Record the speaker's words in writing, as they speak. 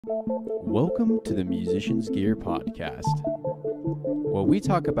Welcome to the Musician's Gear Podcast, where we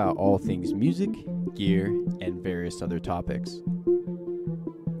talk about all things music, gear, and various other topics.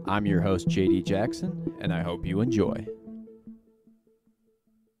 I'm your host, JD Jackson, and I hope you enjoy.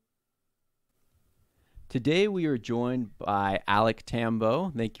 Today we are joined by Alec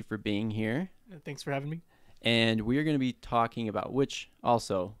Tambo. Thank you for being here. Thanks for having me. And we are going to be talking about, which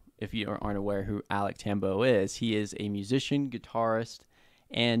also, if you aren't aware who Alec Tambo is, he is a musician, guitarist,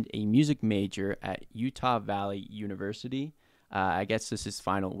 and a music major at Utah Valley University. I guess this is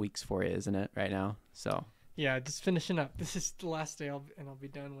final weeks for it, isn't it, right now? So Yeah, just finishing up. This is the last day, I'll be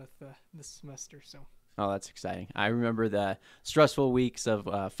done with this semester. So. Oh, that's exciting. I remember the stressful weeks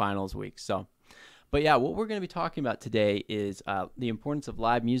of finals weeks. But yeah, what we're going to be talking about today is the importance of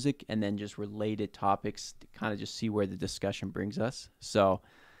live music and then just related topics to kind of just see where the discussion brings us. So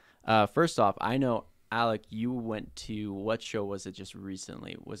first off, I know, Alec, you went to, what show was it just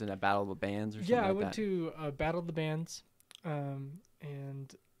recently? Was it a Battle of the Bands or something like that? Yeah, I went to Battle of the Bands, and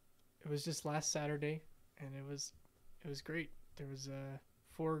it was just last Saturday, and it was great. There was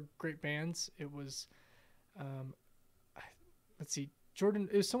 4 great bands. It was, let's see, Jordan.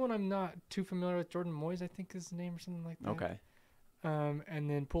 It was someone I'm not too familiar with. Jordan Moyes, I think is his name, or something like that. Okay. And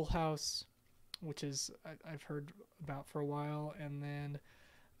then Pool House, which is I've heard about for a while, and then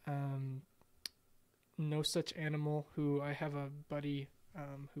No Such Animal, who I have a buddy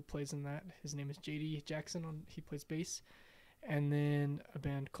who plays in that. His name is JD Jackson. He plays bass. And then a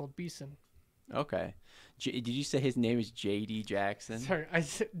band called Beeson. Okay. Did you say his name is J.D. Jackson? Sorry, I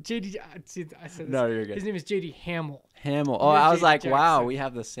said JD. I said no, you're good. His name is JD Hamill. Hamill. Oh, I was JD like, Jackson. wow, we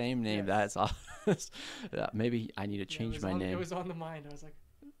have the same name. Yes. That's awesome. Maybe I need to change my name. It was on the mind. I was like,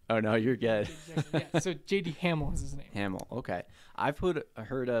 oh, no, you're good. yeah, so JD Hamill is his name. Hamill. Okay. I've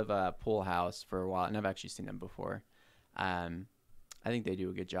heard of Pool House for a while, and I've actually seen them before. I think they do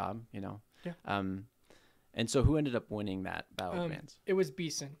a good job, you know. Yeah. And so who ended up winning that Battle of Bands? It was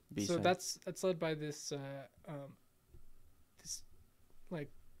Beeson. So Beeson. that's led by this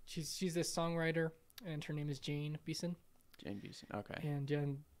she's this songwriter, and her name is Jane Beeson. Jane Beeson. Okay. And yeah,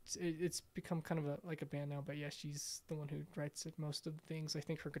 it's become kind of a band now. But yeah, she's the one who writes most of the things. I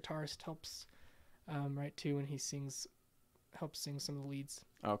think her guitarist helps write too, and he helps sing some of the leads.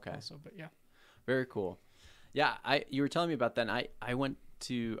 Okay. Also, but yeah. Very cool. Yeah, you were telling me about that. And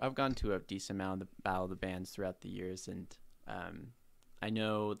I've gone to a decent amount of the Battle of the Bands throughout the years, and I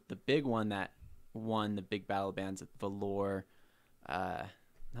know the big one that won the big Battle of Bands at Velour,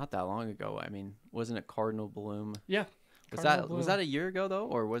 not that long ago. I mean, wasn't it Cardinal Bloom? Yeah. Was that a year ago though,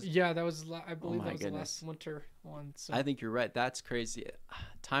 or was? Yeah, that was. I believe that was goodness. the last winter one. So. I think you're right. That's crazy.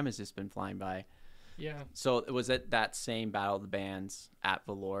 Time has just been flying by. Yeah. So was it that same Battle of the Bands at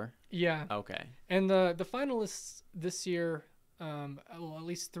Velour? Yeah. Okay. And the finalists this year, well, at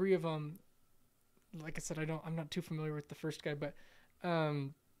least 3 of them. Like I said, I'm not too familiar with the first guy, but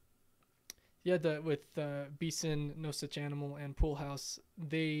yeah, with Beeson, No Such Animal, and Pool House,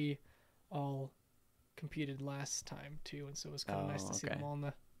 they all competed last time too, and so it was kind of nice to see them all in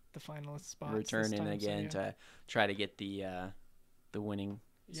the finalist spots. Returning again to try to get the winning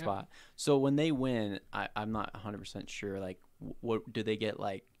Yep. spot. So when they win, I'm not 100% sure. Like, what do they get?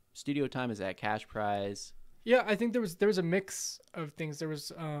 Like studio time? Is that cash prize? Yeah, I think there was a mix of things. There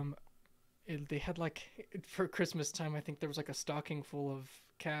was they had for Christmas time. I think there was like a stocking full of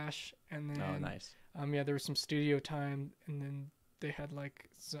cash, and then Oh, nice. Yeah, there was some studio time, and then they had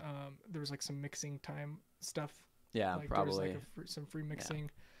there was some mixing time stuff. Yeah, probably. There was some free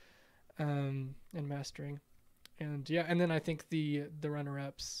mixing, and mastering. And yeah, and then I think the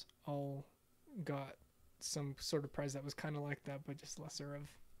runner-ups all got some sort of prize that was kind of like that, but just lesser of.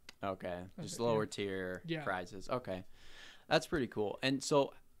 Okay, just lower tier Yeah. prizes. Okay, that's pretty cool. And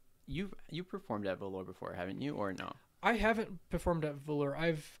so, you performed at Velour before, haven't you, or no? I haven't performed at Velour.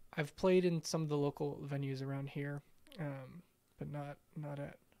 I've played in some of the local venues around here, but not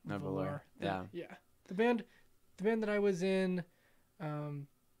at Velour. Yeah. Yeah. The band that I was in,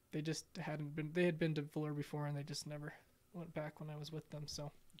 they just hadn't been. They had been to Velour before, and they just never went back when I was with them.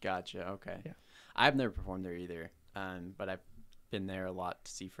 So. Gotcha. Okay. Yeah. I've never performed there either, but I've been there a lot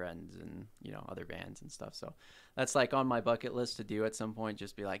to see friends and other bands and stuff. So that's like on my bucket list to do at some point.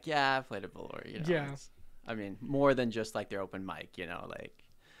 Just be like, yeah, I played at Velour. Yeah. I mean, more than just like their open mic.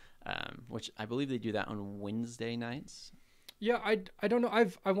 Which I believe they do that on Wednesday nights. Yeah, I don't know.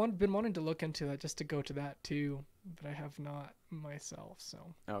 I've been wanting to look into that, just to go to that too, but I have not myself.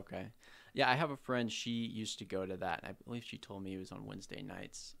 So. Okay. Yeah, I have a friend. She used to go to that. And I believe she told me it was on Wednesday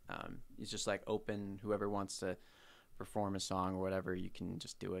nights. It's just like open. Whoever wants to perform a song or whatever, you can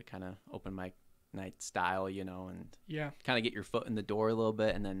just do it, kind of open mic night style, you know, and Yeah. kind of get your foot in the door a little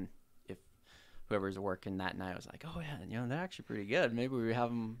bit. And then if whoever's working that night was like, oh yeah, you know, they're actually pretty good. Maybe we have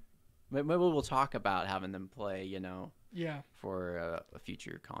them. Maybe we'll talk about having them play, you know, Yeah. for a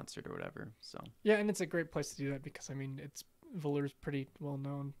future concert or whatever. So Yeah, and it's a great place to do that because I mean, it's Velour's pretty well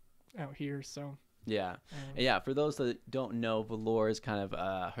known out here, so yeah, um, yeah. For those that don't know, Velour is kind of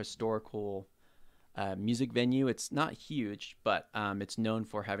a historical music venue. It's not huge, but it's known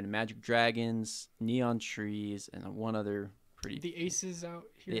for having magic dragons, neon trees, and one other pretty. the Aces out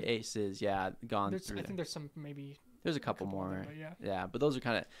here. The Aces, yeah, gone There's, through. I think there's some maybe There's a couple other, more. but yeah. Yeah, but those are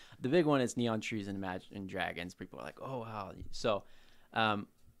kind of the big one is neon trees and magic and dragons. People are like, oh wow. So,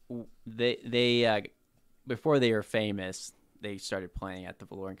 they before they were famous, they started playing at the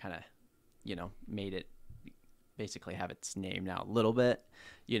Velour and kind of, you know, made it basically have its name now a little bit.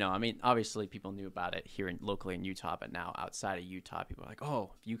 You know, I mean, obviously people knew about it here locally in Utah, but now outside of Utah, people are like,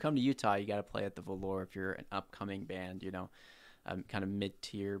 oh, if you come to Utah, you got to play at the Velour if you're an upcoming band, you know, kind of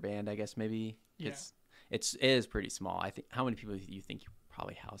mid-tier band, I guess maybe. Yeah. It is pretty small. I think. How many people do you think you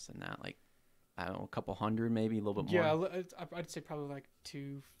probably house in that? Like, I don't know, a couple hundred, maybe a little bit more. Yeah, I'd say probably like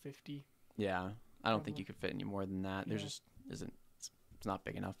 250. Yeah, I don't think Probably. you could fit any more than that. There's Yeah. just isn't. It's not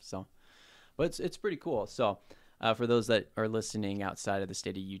big enough. So, but it's pretty cool. So, for those that are listening outside of the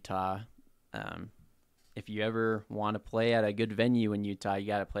state of Utah, if you ever want to play at a good venue in Utah, you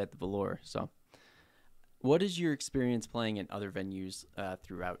got to play at the Velour. So, what is your experience playing in other venues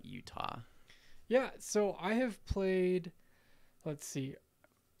throughout Utah? Yeah, so I have played. Let's see,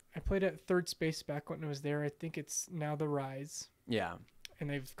 I played at Third Space back when I was there. I think it's now the Rise, Yeah. and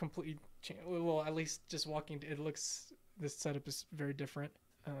they've completely changed. Well, at least just walking, it looks this setup is very different.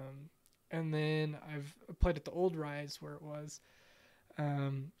 And then I've played at the old Rise where it was,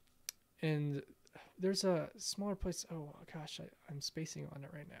 and there's a smaller place. Oh gosh, I'm spacing on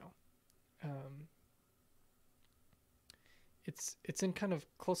it right now. It's in kind of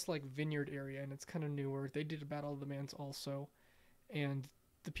close to like vineyard area, and it's kind of newer. They did a Battle of the Bands also, and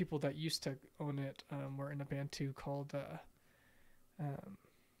the people that used to own it were in a band too called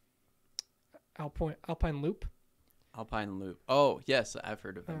Alpine Loop. Alpine Loop. Oh, yes, I've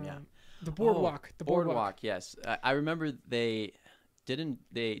heard of them. Yeah. The Boardwalk. Oh, the Boardwalk. Yes, I remember they during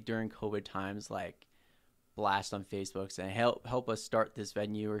COVID times like blast on Facebook saying help us start this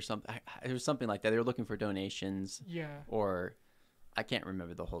venue or something. There was something like that. They were looking for donations. Yeah. Or I can't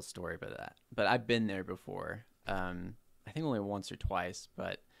remember the whole story about that. But I've been there before. I think only once or twice,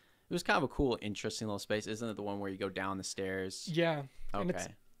 but it was kind of a cool, interesting little space. Isn't it the one where you go down the stairs? Yeah. Okay. And it's,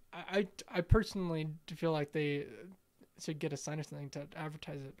 I personally feel like they should get a sign or something to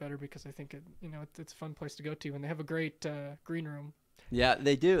advertise it better because I think it's a fun place to go to, and they have a great green room. Yeah,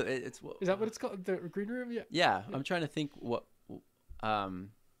 they do. Is that what it's called? The green room? Yeah. Yeah, I'm trying to think what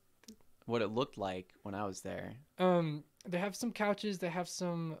it looked like when I was there. They have some couches. They have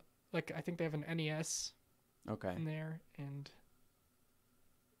some I think they have an NES. Okay. In there, and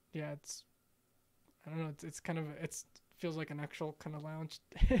yeah, I don't know. It's kind of feels like an actual kind of lounge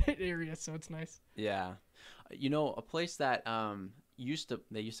area, so it's nice. Yeah, a place that they used to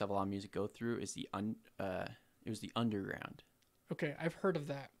have a lot of music go through is it was the Underground. Okay, I've heard of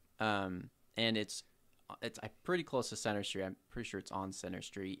that. And it's pretty close to Center Street. I'm pretty sure it's on Center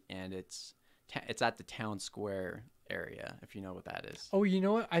Street, and it's at the Town Square area, if you know what that is. Oh, you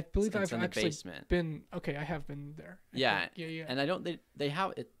know what? I believe I've actually basement. been. Okay, I have been there. Yeah. Yeah. And I don't. They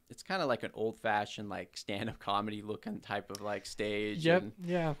have it. It's kind of like an old fashioned like stand up comedy looking type of like stage. Yep. And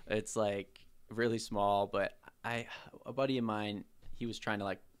yeah. It's like really small, but a buddy of mine, he was trying to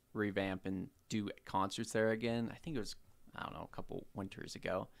like revamp and do concerts there again. I think it was, I don't know, a couple winters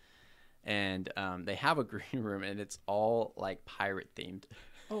ago. And they have a green room, and it's all like pirate themed.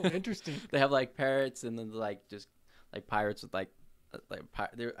 Oh, interesting. They have like parrots, and then like just like pirates with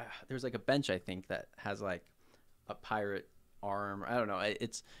there's like a bench I think that has like a pirate arm. I don't know.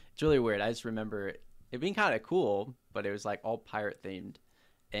 It's really weird. I just remember it being kind of cool, but it was like all pirate themed,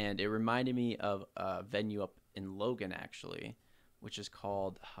 and it reminded me of a venue up in Logan actually, which is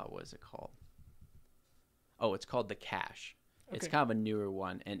called what is it called? Oh, it's called the Cache. Okay. It's kind of a newer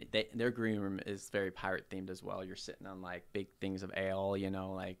one, and their green room is very pirate themed as well. You're sitting on like big things of ale,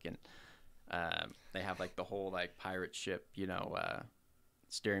 and they have like the whole like pirate ship,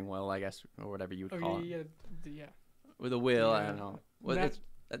 steering wheel, I guess, or whatever you would call it. Yeah. With a wheel, I don't know.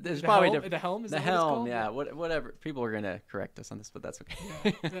 There's the probably helm? The helm. Is the that helm, what it's called? yeah. Whatever. People are gonna correct us on this, but that's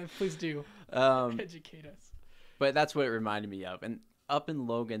okay. Yeah, please do. Educate us. But that's what it reminded me of. And up in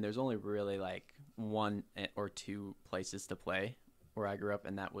Logan, there's only really like one or two places to play where I grew up,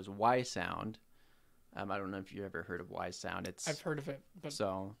 and that was Y Sound, I don't know if you ever heard of Wise Sound. I've heard of it, but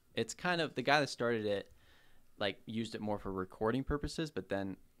So it's kind of the guy that started it, like used it more for recording purposes, but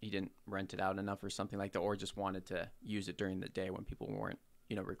then he didn't rent it out enough or something like that, or just wanted to use it during the day when people weren't,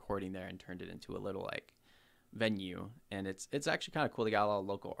 recording there, and turned it into a little like venue. And it's actually kind of cool. They got a lot of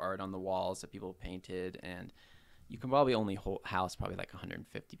local art on the walls that people painted, and you can probably only house probably like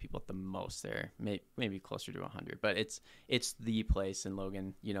 150 people at the most there, maybe closer to 100. But it's the place in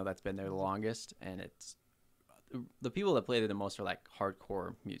Logan, that's been there the longest, and it's the people that play there the most are like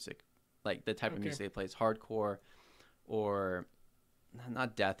hardcore music, like the type of music they play is hardcore, or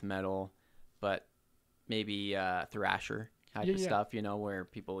not death metal, but maybe thrasher type of stuff, where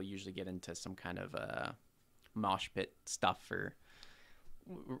people usually get into some kind of mosh pit stuff, or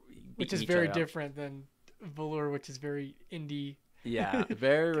which is very different than Velour, which is very indie. Yeah,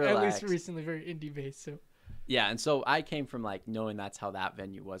 very relaxed. At least recently, very indie based. So yeah, and so I came from like knowing that's how that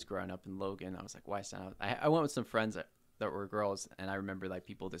venue was growing up in Logan. I was like, why sound? I went with some friends that were girls, and I remember like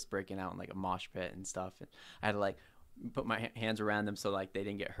people just breaking out in like a mosh pit and stuff, and I had to like put my hands around them so like they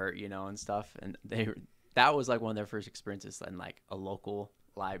didn't get hurt, and stuff. And that was like one of their first experiences in like a local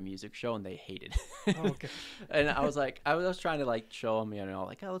live music show, and they hated it. Oh, okay. And I was like, I was trying to like show them,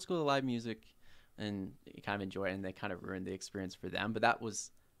 like, oh, let's go to live music and kind of enjoy it, and they kind of ruined the experience for them. But that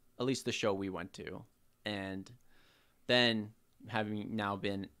was at least the show we went to. And then having now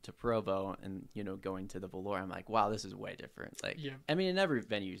been to Provo and, going to the Velour, I'm like, wow, this is way different. Like, yeah. I mean, in every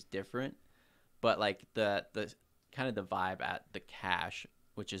venue is different, but like the kind of the vibe at the Cache,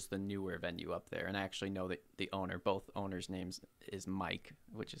 which is the newer venue up there. And I actually know that the owner, both owners' names is Mike,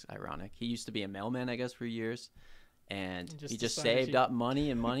 which is ironic. He used to be a mailman, I guess, for years. And he just saved up money,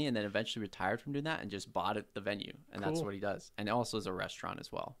 and then eventually retired from doing that and just bought the venue. And that's what he does. And also is a restaurant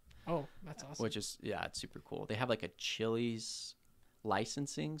as well. Oh, that's awesome. Which is, yeah, it's super cool. They have like a Chili's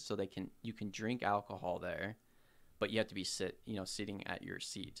licensing, so you can drink alcohol there, but you have to be sitting at your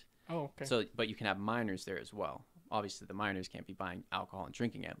seat. Oh, okay. So, but you can have minors there as well. Obviously, the minors can't be buying alcohol and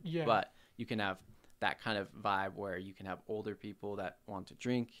drinking it. Yeah. But you can have that kind of vibe where you can have older people that want to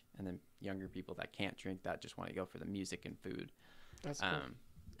drink, and then younger people that can't drink, that just want to go for the music and food. That's cool.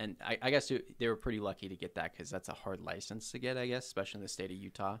 And I guess they were pretty lucky to get that, because that's a hard license to get, I guess, especially in the state of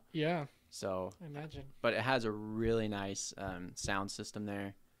Utah. Yeah. So I imagine. But it has a really nice sound system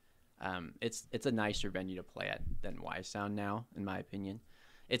there. It's a nicer venue to play at than Wise Sound now, in my opinion.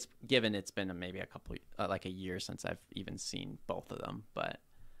 It's been maybe a couple like a year since I've even seen both of them, but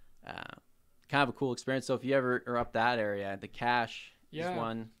kind of a cool experience. So if you ever are up that area, the Cache is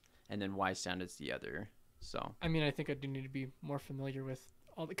one, and then Wise Sound is the other. So I mean, I think I do need to be more familiar with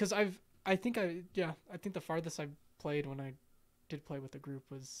all, because I think the farthest I played when I did play with the group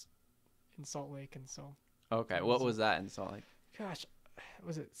was in Salt Lake, and so. Okay, what was that in Salt Lake? Gosh,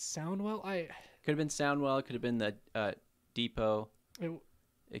 was it Soundwell? Could have been Soundwell. It could have been the Depot.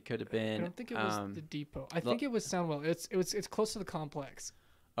 It could have been. I don't think it was the Depot. I think it was Soundwell. It's close to the complex.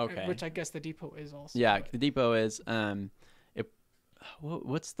 Okay. Which I guess the Depot is also. Yeah, the Depot is.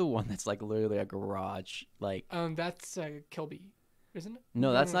 What's the one that's like literally a garage? Like. That's Kilby, isn't it?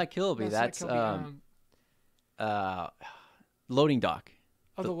 No, that's not Kilby. That's loading dock.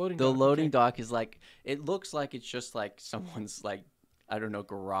 Oh, the loading dock. The loading okay. dock is like, it looks like it's just like someone's like, I don't know,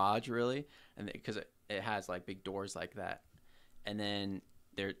 garage really, and because it has like big doors like that, and then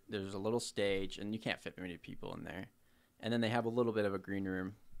there's a little stage, and you can't fit many people in there, and then they have a little bit of a green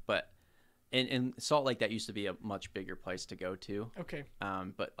room, but in Salt Lake that used to be a much bigger place to go to. Okay.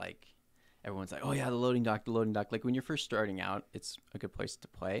 But like everyone's like, oh yeah, the loading dock. Like when you're first starting out, it's a good place to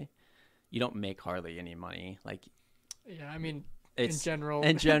play. You don't make hardly any money. Like. Yeah, I mean. In general,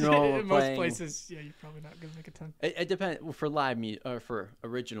 in most places, yeah, you're probably not gonna make a ton. It depends. For live music, or for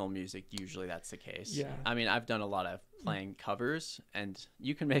original music, usually that's the case. Yeah. I mean, I've done a lot of playing covers, and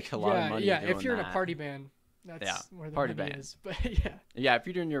you can make a lot of money. Yeah, doing if you're that. in a party band, that's where the party money band is. But yeah. Yeah, if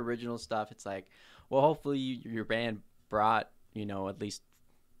you're doing your original stuff, it's like, well, hopefully your band brought at least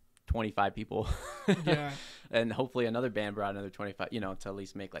 25 people. Yeah. And hopefully another band brought another 25. To at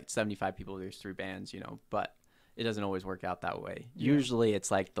least make like 75 people. There's 3 bands. But. It doesn't always work out that way. Yeah. Usually it's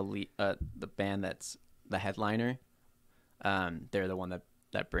like the band that's the headliner. They're the one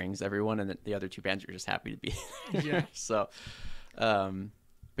that brings everyone, and the other 2 bands are just happy to be there. Yeah. So, but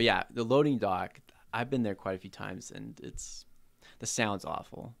yeah, the loading dock, I've been there quite a few times, and the sound's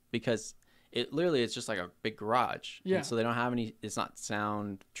awful because it literally is just like a big garage. Yeah. And so they don't have it's not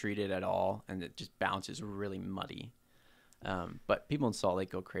sound treated at all, and it just bounces really muddy. But people in Salt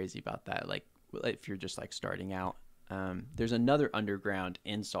Lake go crazy about that. Like, if you're just like starting out, there's another underground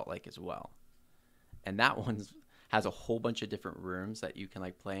in Salt Lake as well, and that one has a whole bunch of different rooms that you can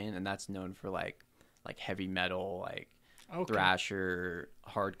like play in, and that's known for like like heavy metal, like Okay. thrasher,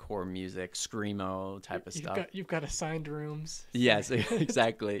 hardcore music, screamo type of stuff. You've got assigned rooms. Yes,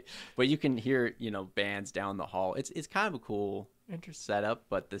 exactly. But you can hear, bands down the hall. It's kind of a cool Interesting. setup,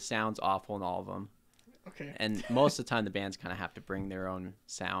 but the sound's awful in all of them. Okay. And most of the time the bands kind of have to bring their own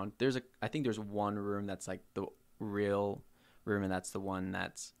sound. I think there's one room that's like the real room, and that's the one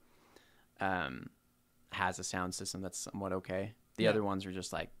that's has a sound system that's somewhat okay. The other ones are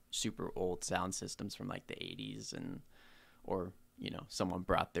just like super old sound systems from like the 80s, or someone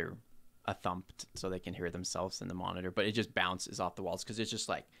brought a thump so they can hear themselves in the monitor, but it just bounces off the walls because it's just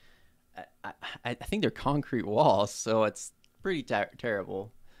like I think they're concrete walls, so it's pretty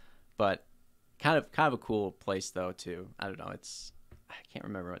terrible. But kind of a cool place though too. I don't know. I can't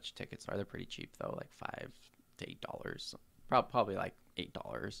remember how much tickets are. They're pretty cheap though, like $5 to $8. Probably like $8.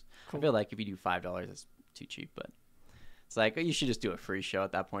 Cool. I feel like if you do $5, it's too cheap, but it's like you should just do a free show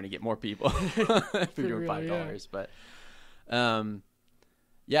at that point to get more people if you're doing $5. Yeah. But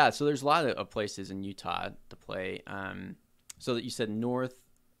yeah, so there's a lot of places in Utah to play. So that you said North,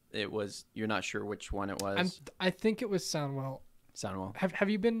 you're not sure which one it was. I think it was Soundwell. Soundwell. Have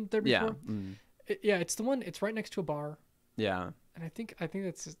you been there before? Yeah. Mm. It's the one. It's right next to a bar. Yeah. And I think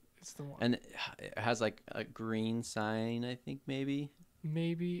it's the one. And it has like a green sign, I think maybe.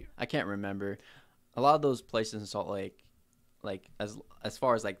 I can't remember. A lot of those places in Salt Lake, like as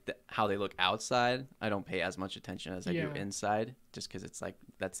far as like how they look outside, I don't pay as much attention as I do inside, just because it's like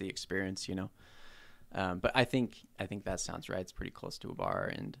that's the experience, But I think that sounds right. It's pretty close to a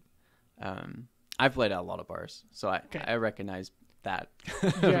bar, and I've played at a lot of bars, so I recognize that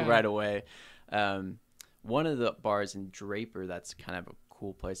right away. One of the bars in Draper that's kind of a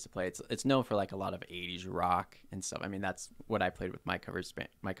cool place to play. It's known for like a lot of 80s rock and stuff. I mean, that's what I played with my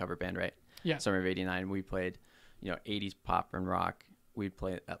cover band, right? Yeah. Summer of '89. We played, 80s pop and rock. We'd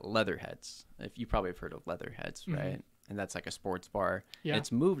play at Leatherheads. If you probably have heard of Leatherheads, right? Mm-hmm. And that's like a sports bar. Yeah. And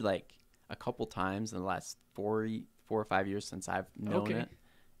it's moved like a couple times in the last 4 or 5 years since I've known it.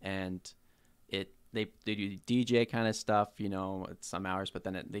 And they do DJ kind of stuff, at some hours, but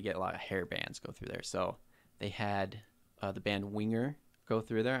then they get a lot of hair bands go through there. So they had the band Winger go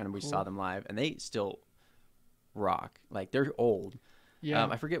through there, and we saw them live, and they still rock. Like, they're old. Yeah.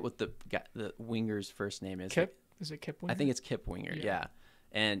 I forget what the Winger's first name is. Kip? Is it Kip Winger? I think it's Kip Winger, yeah.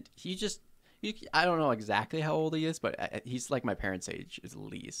 And I don't know exactly how old he is, but he's like my parents' age at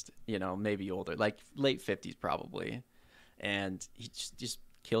least, maybe older, like late 50s probably. And he just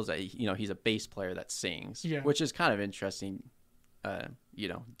kills it. He's a bass player that sings, which is kind of interesting,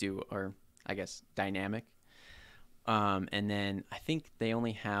 or I guess dynamic. And then I think they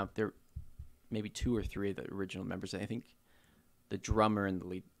only have maybe 2 or 3 of the original members. I think the drummer and the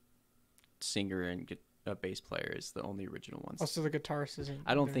lead singer and bass player is the only original ones. Also, the guitarist isn't.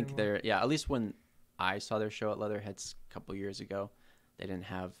 I don't think they're. Yeah, at least when I saw their show at Leatherheads a couple years ago, they didn't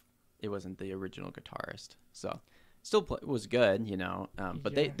have. It wasn't the original guitarist, so still was good,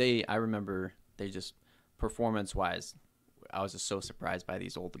 But I remember they just performance-wise, I was just so surprised by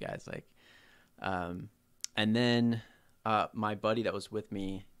these old guys, like. And then my buddy that was with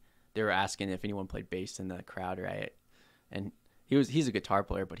me, they were asking if anyone played bass in the crowd, right? And he's a guitar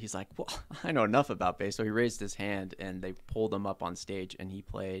player, but he's like, well, I know enough about bass. So he raised his hand, and they pulled him up on stage, and he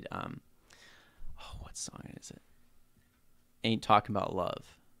played, what song is it? Ain't Talking About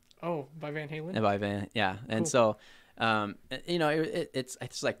Love. Oh, by Van Halen? And by Van, yeah. Cool. And so,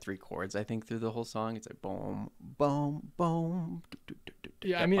 it's like 3 chords, I think, through the whole song. It's like boom, boom, boom.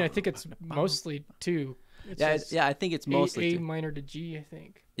 Yeah, I mean, I think it's mostly 2. I think it's mostly A minor to G, I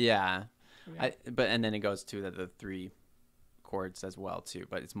think. Yeah. And then it goes to the 3 chords as well too,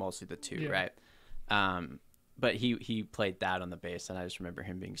 but it's mostly the 2, right? But he played that on the bass, and I just remember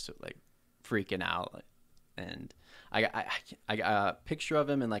him being so like freaking out, and I got a picture of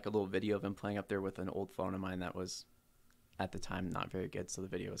him and like a little video of him playing up there with an old phone of mine that was at the time not very good, so the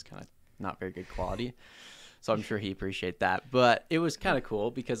video was kind of not very good quality. So I'm sure he appreciated that, but it was kind of cool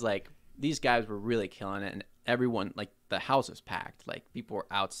because like these guys were really killing it, and everyone, like the house was packed, like people were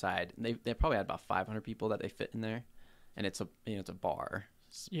outside, and they probably had about 500 people that they fit in there, and it's a bar,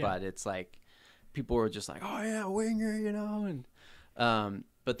 but it's like people were just like, oh yeah, Winger, and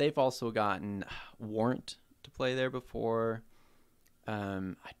but they've also gotten Warrant to play there before.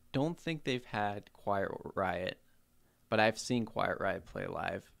 I don't think they've had Quiet Riot, but I've seen Quiet Riot play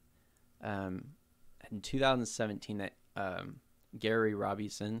live. In 2017, that Gary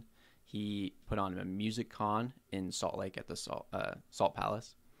Robinson, he put on a music con in Salt Lake at the Salt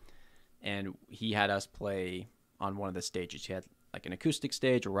Palace, and he had us play on one of the stages. He had like an acoustic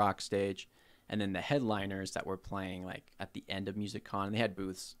stage, a rock stage, and then the headliners that were playing like at the end of MusicCon. And they had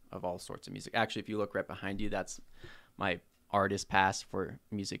booths of all sorts of music. Actually, if you look right behind you, that's my artist pass for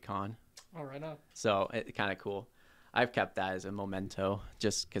MusicCon. All right on. So it's kind of cool. I've kept that as a memento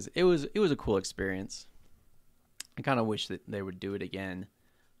just because it was a cool experience. I kind of wish that they would do it again.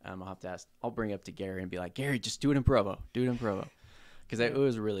 I'll have to ask. I'll bring it up to Gary and be like, Gary, just do it in Provo. Do it in Provo, because it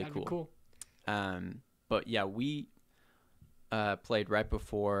was really That'd cool. be cool. But yeah, we played right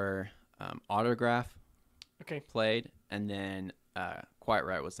before Autograph played, and then Quiet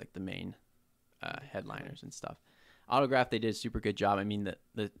Riot was like the main headliners and stuff. Autograph, they did a super good job. I mean,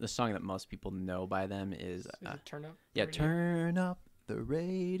 the song that most people know by them is Turn Up. Yeah, Turn Up the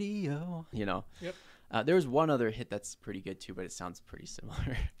Radio. Yep. There was one other hit that's pretty good too, but it sounds pretty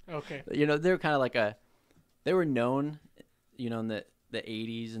similar. Okay. They're kind of like they were known, in the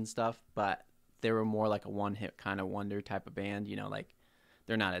 80s and stuff, but they were more like a one-hit kind of wonder type of band. Like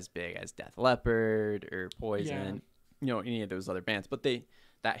they're not as big as Def Leppard or Poison, any of those other bands, but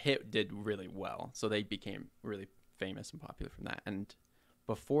that hit did really well, so they became really famous and popular from that. And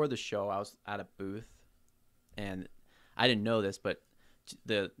before the show, I was at a booth, and I didn't know this, but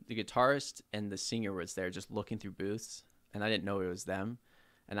the guitarist and the singer was there just looking through booths, and I didn't know it was them.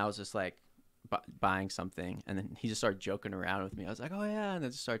 And I was just like buying something, and then he just started joking around with me. I was like, oh yeah, and then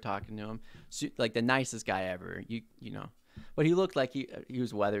just started talking to him, like the nicest guy ever, but he looked like he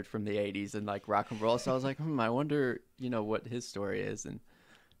was weathered from the 80s and like rock and roll. So I was like, I wonder what his story is. And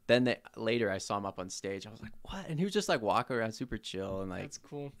then later I saw him up on stage. I was like, what? And he was just like walking around super chill, and like, that's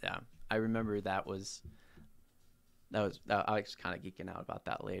cool. Yeah, I remember I was kind of geeking out about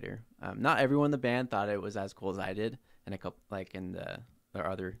that later. Not everyone in the band thought it was as cool as I did, and a couple and the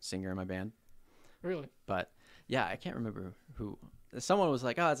other singer in my band. Really? But yeah, I can't remember who. Someone was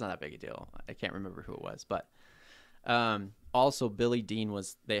like, "Oh, it's not that big a deal." I can't remember who it was, but also Billy Dean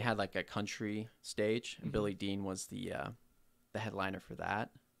they had like a country stage, and Billy Dean was the headliner for that.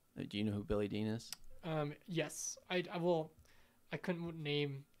 Do you know who Billy Dean is? Yes, I couldn't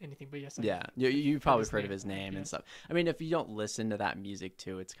name anything, but yes. You probably heard of his name and stuff. I mean, if you don't listen to that music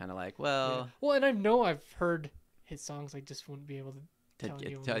too, it's kind of like, well. Yeah. Well, and I know I've heard his songs. I just wouldn't be able to tell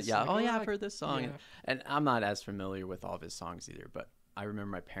you. I've heard this song. Yeah. And I'm not as familiar with all of his songs either, but I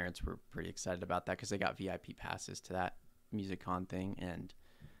remember my parents were pretty excited about that because they got VIP passes to that MusicCon thing, and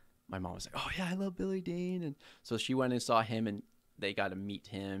my mom was like, oh yeah, I love Billy Dean. And so she went and saw him, and they got to meet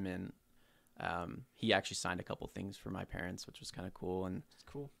him, and he actually signed a couple things for my parents, which was kind of cool. And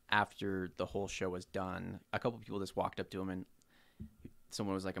cool. After the whole show was done, a couple people just walked up to him, and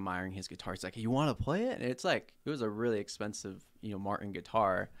someone was like admiring his guitar. He's like, hey, you want to play it? And it's like, it was a really expensive, Martin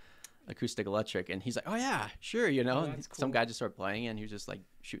guitar, acoustic electric. And he's like, oh yeah, sure. Oh, that's cool. Some guy just started playing it, and he was just like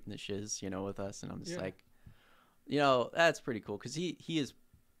shooting the shiz, with us. And I'm just like, that's pretty cool. Cause he is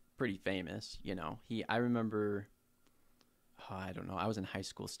pretty famous, I remember, I don't know, I was in high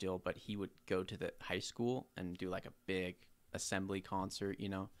school still, but he would go to the high school and do like a big assembly concert,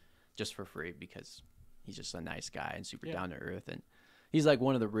 just for free, because he's just a nice guy and super down to earth. And he's like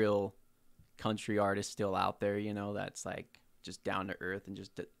one of the real country artists still out there, that's like just down to earth and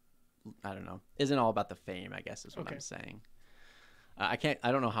just, I don't know, isn't all about the fame, I guess is what I'm saying. I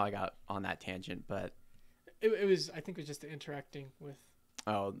don't know how I got on that tangent, but it was, I think it was just interacting with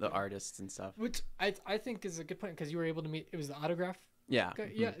the artists and stuff, which I think is a good point, because you were able to meet. It was the Autograph. Yeah.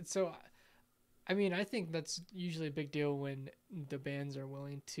 Yeah. So, I mean, I think that's usually a big deal when the bands are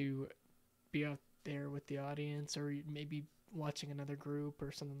willing to be out there with the audience, or maybe watching another group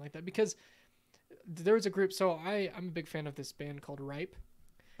or something like that. Because there was a group. So I'm a big fan of this band called Ripe.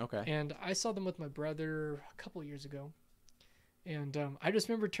 Okay. And I saw them with my brother a couple years ago, and I just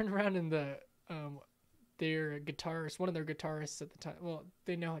remember turning around, and their guitarist, one of their guitarists at the time, well,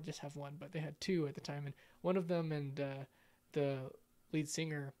 they now just have one, but they had two at the time, and one of them and the lead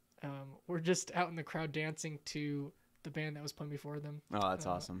singer were just out in the crowd dancing to the band that was playing before them. Oh, that's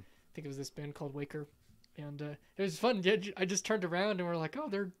awesome. I think it was this band called Waker, and it was fun. I just turned around, and we're like, oh,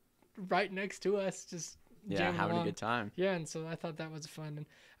 they're right next to us, just jamming having along. a good time. Yeah, and so I thought that was fun,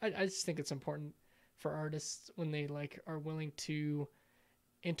 and I just think it's important for artists when they are willing to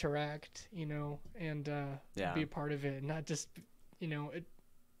interact, and be a part of it, not just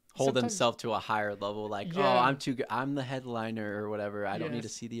hold themselves to a higher level, like, oh, I'm too good, I'm the headliner or whatever, I don't need to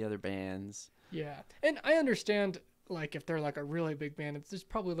see the other bands. And I understand, like, if they're like a really big band, there's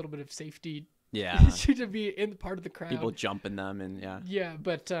probably a little bit of safety to be in part of the crowd, people jumping them, and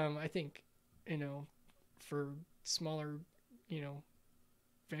but I think for smaller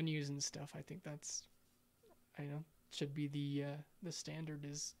venues and stuff, I think that's should be the standard,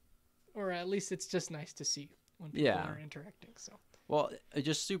 is, or at least it's just nice to see when people are interacting. So, well,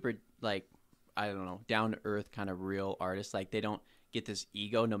 just super, like, I don't know, down to earth kind of real artists. Like they don't get this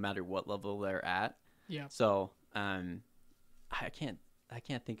ego no matter what level they're at. Yeah. So I can't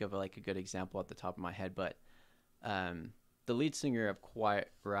think of like a good example at the top of my head, but the lead singer of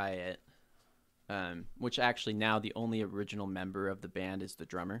Quiet Riot, which actually now the only original member of the band is the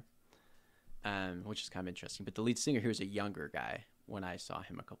drummer, which is kind of interesting. But the lead singer, he was a younger guy when I saw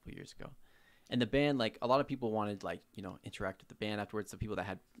him a couple of years ago. And the band, like a lot of people wanted like, you know, interact with the band afterwards, the people that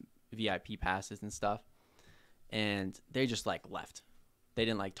had VIP passes and stuff. And they just like left. They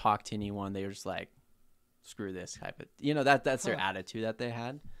didn't like talk to anyone. They were just like, screw this type of, you know, that's their attitude that they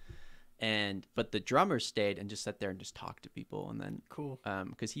had. But the drummer stayed and just sat there and just talked to people. And then Cool.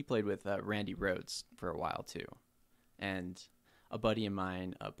 because he played with Randy Rhoads for a while too. And a buddy of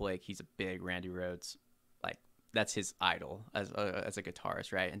mine, Blake, he's a big Randy Rhoads, like that's his idol as a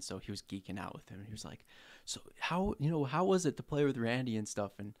guitarist, right? And so he was geeking out with him. And he was like, so how was it to play with Randy and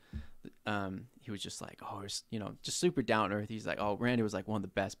stuff? And he was just like, oh, it's, you know, just super down to earth. He's like, oh, Randy was like one of the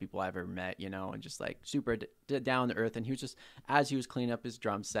best people I've ever met, you know, and just like super down to earth. And he was just, as he was cleaning up his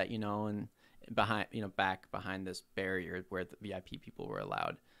drum set, you know, and back behind this barrier where the VIP people were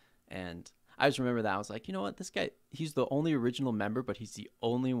allowed. And I just remember that. I was like, you know what, this guy, he's the only original member, but he's the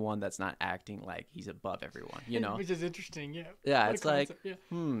only one that's not acting like he's above everyone, you know? Which is interesting, yeah. Yeah, What a it's like, concept,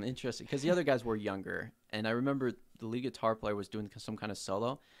 yeah. Interesting. Because the other guys were younger. And I remember the lead guitar player was doing some kind of solo.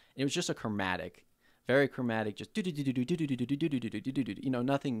 And it was just a chromatic, very chromatic, just you know,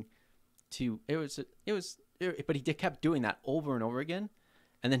 nothing too, but he kept doing that over and over again.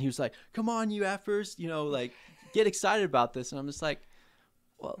 And then he was like, come on, you effers, you know, like, get excited about this. And I'm just like,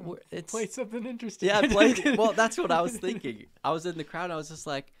 well, it's play something interesting. Yeah, well, that's what I was thinking. I was in the crowd. And I was just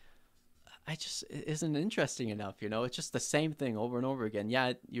like, it isn't interesting enough. You know, it's just the same thing over and over again.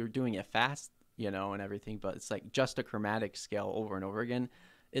 Yeah, you're doing it fast, you know, and everything, but it's like just a chromatic scale over and over again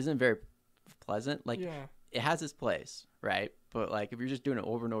isn't very pleasant. Like, yeah. It has its place, right? But like if you're just doing it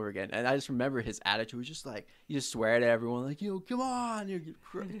over and over again, and I just remember his attitude was just like, he just swear at everyone, like, you know, come on, you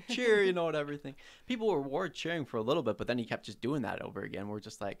cheer, you know, and everything. People were cheering for a little bit, but then he kept just doing that over again. We're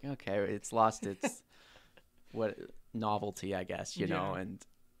just like, okay, it's lost its novelty, I guess, you know. And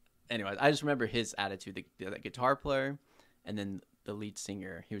anyways, I just remember his attitude, the guitar player, and then the lead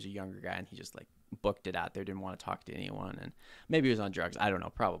singer. He was a younger guy, and he just like booked it out there, didn't want to talk to anyone, and maybe he was on drugs, I don't know,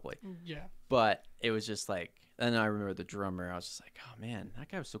 probably. Yeah. But it was just like, and I remember the drummer, I was just like, oh man, that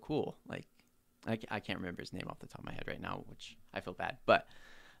guy was so cool. Like I can't remember his name off the top of my head right now, which I feel bad, but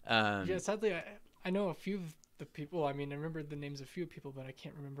yeah, sadly I know a few of the people. I mean, I remember the names of a few people, but I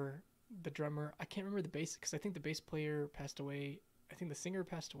can't remember the drummer. I can't remember the bass, because I think the bass player passed away. I think the singer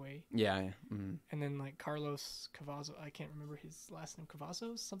passed away. Yeah. Mm-hmm. And then like Carlos Cavazos, I can't remember his last name,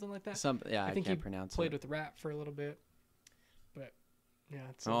 Cavazos, something like that. I think can't he pronounce played it. with Rat for a little bit, but yeah.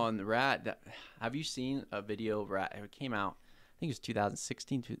 It's, and the Rat. Have you seen a video of Rat? It came out, I think it was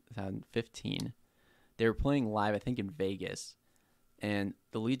 2016, 2015. They were playing live, I think in Vegas, and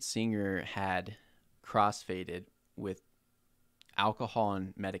the lead singer had crossfaded with alcohol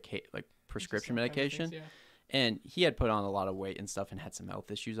and prescription medication. things, yeah. And he had put on a lot of weight and stuff and had some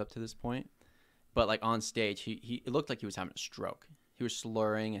health issues up to this point. But like on stage, he it looked like he was having a stroke. He was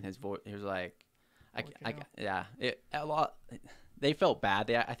slurring, and his voice, he was like, they felt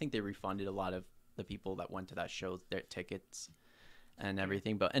bad. I think they refunded a lot of the people that went to that show their tickets and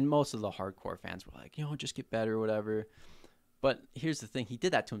everything. And most of the hardcore fans were like, you know, just get better or whatever. But here's the thing. He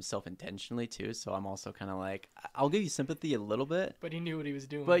did that to himself intentionally, too. So I'm also kind of like, I'll give you sympathy a little bit. But he knew what he was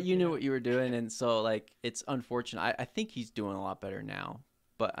doing. But you knew what you were doing. And so, like, it's unfortunate. I think he's doing a lot better now.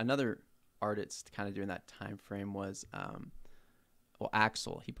 But another artist kind of during that time frame was,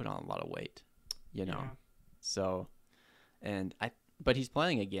 Axl. He put on a lot of weight, you know. Yeah. So, but he's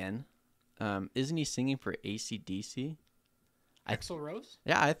playing again. Isn't he singing for AC/DC? Axl Rose?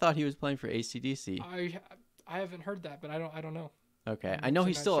 Yeah, I thought he was playing for AC/DC. I haven't heard that, but I don't know. Okay, I know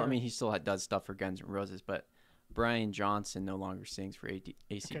he still. Sure. I mean, he still does stuff for Guns N' Roses, but Brian Johnson no longer sings for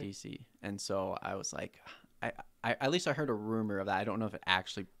AC/DC, okay. And so I was like, I at least I heard a rumor of that. I don't know if it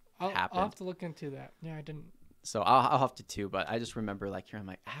actually happened. I'll have to look into that. Yeah, I didn't. So I'll have to too, but I just remember like here I'm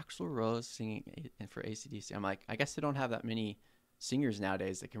like Axl Rose singing for AC/DC. I'm like, I guess they don't have that many singers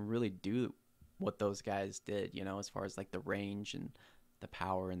nowadays that can really do what those guys did, you know, as far as like the range and the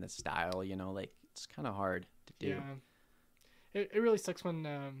power and the style, you know, like it's kind of hard to do. Yeah, it really sucks when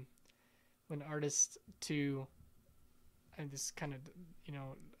artists and this kind of, you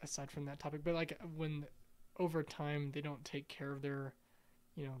know, aside from that topic, but like when over time they don't take care of their,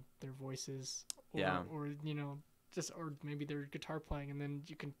 you know, their voices or you know, just, or maybe their guitar playing, and then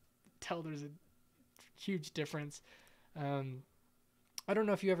you can tell there's a huge difference. I don't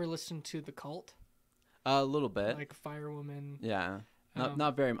know if you ever listened to The Cult, A little bit. like Firewoman. Yeah.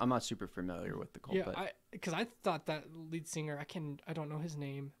 Not very. I'm not super familiar with the Cult, Yeah, but because I thought that lead singer, I don't know his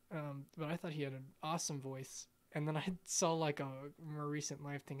name, but I thought he had an awesome voice. And then I saw like a more recent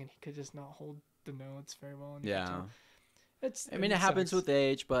live thing, and he could just not hold the notes very well. And yeah. I it mean, it happens sucks. with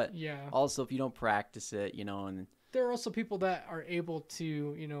age, but Yeah, also if you don't practice it, you know, and there are also people that are able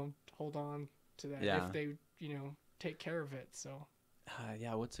to, hold on to that yeah, if they, take care of it. So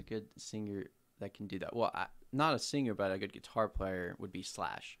yeah. What's a good singer that can do that? Well, not a singer, but a good guitar player would be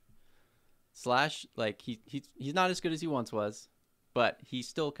Slash. Slash, like he's not as good as he once was, but he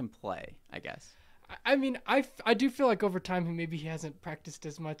still can play, I guess. I mean, I do feel like over time maybe he hasn't practiced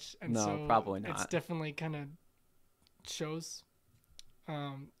as much, and No, so probably it's not. definitely kind of shows.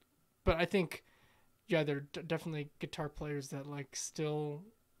 Um, but I think, yeah, there are definitely guitar players that like still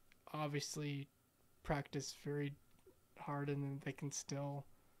obviously practice very hard, and then they can still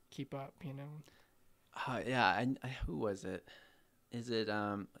keep up. Yeah, who was it? Is it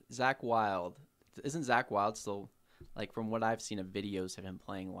Zach Wild? Isn't Zach Wild still, like, from what I've seen of videos of him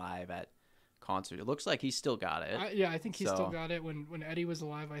playing live at concert? It looks like he's still got it. Yeah, I think he still So got it. When Eddie was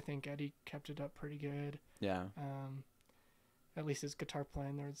alive, I think Eddie kept it up pretty good. yeah, At least his guitar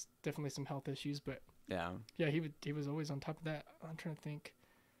playing. There was definitely some health issues, but yeah. yeah, he was always on top of that. I'm trying to think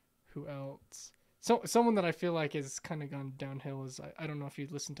who else. So someone that I feel like has kind of gone downhill is I don't know if you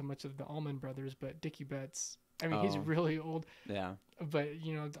listened to much of the Allman Brothers, but Dickie Betts. I mean, he's Oh, really old, yeah. but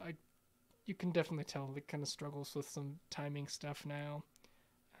you can definitely tell he kind of struggles with some timing stuff now.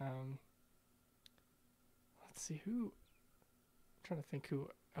 Um, let's see who. I'm trying to think who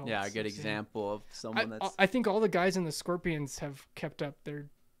else. Yeah, a good I've seen. example of someone that's I think all the guys in the Scorpions have kept up their,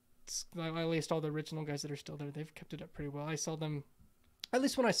 at least all the original guys that are still there. They've kept it up pretty well. I saw them, at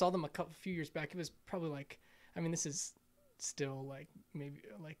least when I saw them a few years back. It was probably like, I mean, this is still like maybe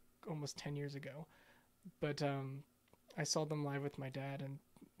like almost 10 years ago, but I saw them live with my dad, and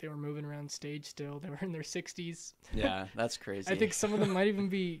they were moving around stage still. They were in their 60s. yeah, that's crazy. I think some of them might even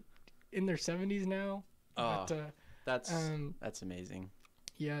be in their 70s now. Oh, But that's amazing.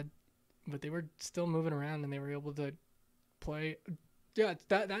 yeah, but they were still moving around, and they were able to play. Yeah,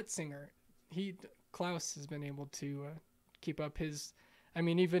 that singer, Klaus has been able to keep up his. I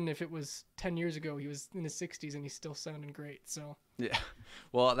mean, even if it was 10 years ago, he was in his 60s and he's still sounding great. So Yeah,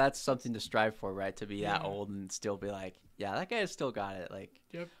 well, that's something to strive for, right? To be that Yeah. old and still be like, yeah, that guy still got it. Like,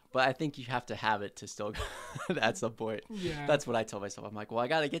 Yep. But I think you have to have it to still. That's the point. Yeah. That's what I tell myself. I'm like, well, I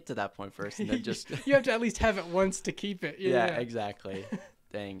got to get to that point first, and then just. You have to at least have it once to keep it. Yeah, exactly.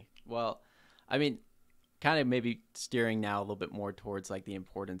 Dang. Well, I mean, kind of maybe steering now a little bit more towards like the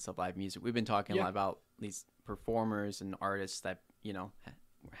importance of live music. We've been talking a Yeah. lot about these performers and artists that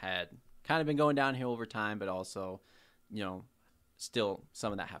had kind of been going downhill over time, but also, still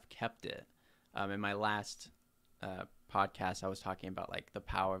some of that have kept it. In my last podcast, I was talking about like the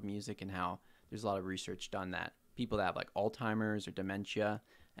power of music and how there's a lot of research done that people that have like Alzheimer's or dementia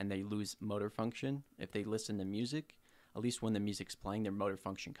and they lose motor function, if they listen to music, at least when the music's playing, their motor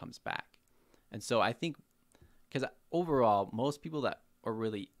function comes back. And so I think, because overall, most people that are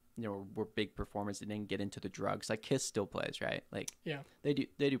really, were big performers, they didn't get into the drugs. Like Kiss still plays, right? Like, Yeah. they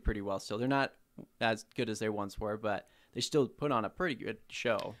do pretty well still. They're not as good as they once were, but they still put on a pretty good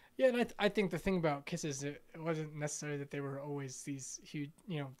show. Yeah, and I think the thing about Kiss is it wasn't necessarily that they were always these huge,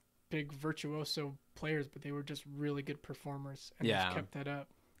 big virtuoso players, but they were just really good performers, and Yeah. they've kept that up.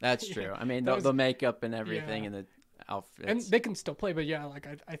 That's true. I mean, That was- the makeup and everything Yeah. and the outfits. And they can still play, but yeah, like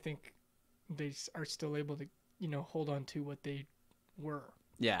I think they are still able to, hold on to what they were.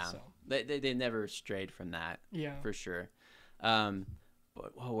 yeah, So they never strayed from that. yeah, For sure.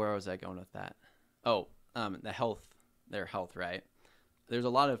 But where was I going with that? Oh, their health, right? There's a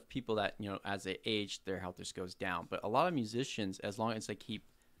lot of people that, as they age, their health just goes down. But a lot of musicians, as long as they keep,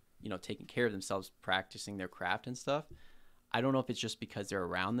 taking care of themselves, practicing their craft and stuff, I don't know if it's just because they're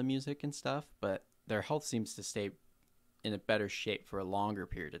around the music and stuff, but their health seems to stay in a better shape for a longer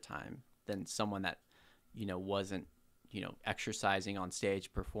period of time than someone that, wasn't, exercising on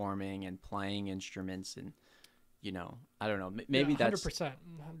stage, performing and playing instruments and, I don't know, maybe that's 100%.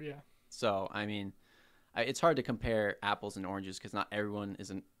 Yeah, so. I mean, it's hard to compare apples and oranges because not everyone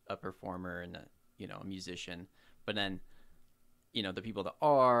isn't a performer and a musician. But then, the people that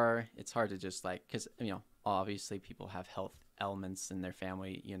are, it's hard to just like, because obviously people have health elements in their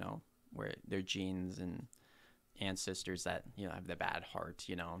family, where their genes and ancestors that have the bad heart.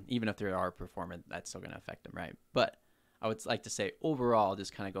 Even if they are a performer, that's still going to affect them, right? But I would like to say overall,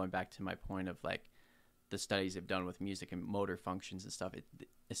 just kind of going back to my point of like the studies they've done with music and motor functions and stuff,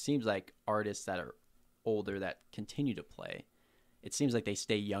 it seems like artists that are older that continue to play, it seems like they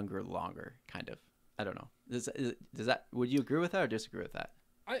stay younger longer, kind of. I don't know. Does that, would you agree with that or disagree with that?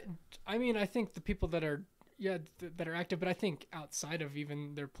 I mean, I think the people that are that are active, but I think outside of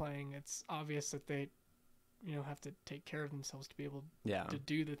even their playing, it's obvious that they have to take care of themselves to be able Yeah. to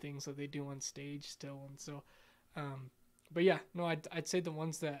do the things that they do on stage still. And so but yeah, no, I'd say the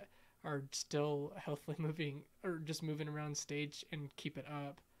ones that are still healthily moving or just moving around stage and keep it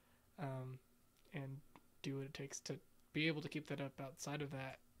up, and do what it takes to be able to keep that up outside of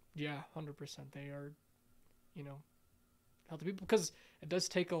that. Yeah, 100%. They are, healthy people, because it does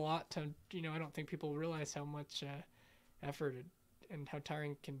take a lot to, I don't think people realize how much effort and how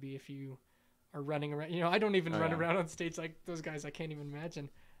tiring it can be if you are running around. I don't even run around on stage like those guys. I can't even imagine.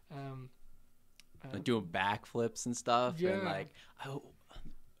 Like doing backflips and stuff. Yeah. And like,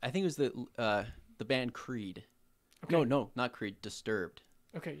 I think it was the band Creed. Okay. No, not Creed. Disturbed.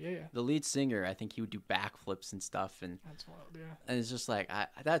 Okay, yeah. The lead singer, I think he would do backflips and stuff, and That's wild, yeah. and it's just like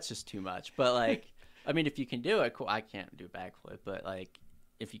that's just too much. But like, I mean, if you can do it, cool. I can't do a backflip, but like,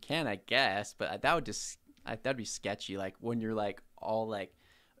 if you can, I guess. But that'd be sketchy. Like when you're like all like,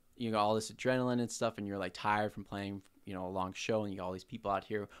 you got all this adrenaline and stuff, and you're like tired from playing, a long show, and you got all these people out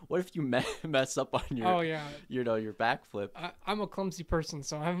here. What if you mess up on your, your backflip? I'm a clumsy person,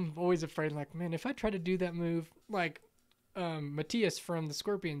 so I'm always afraid. Like, man, if I try to do that move, like. Matthias from the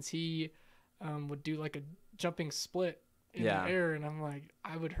Scorpions, he would do like a jumping split in the air, and I'm like,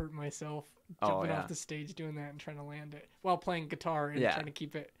 I would hurt myself jumping off the stage doing that and trying to land it while playing guitar and trying to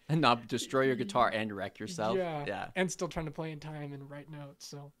keep it and not destroy your guitar and wreck yourself. And still trying to play in time and write notes.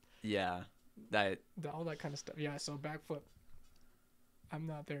 So all that kind of stuff. So backflip, I'm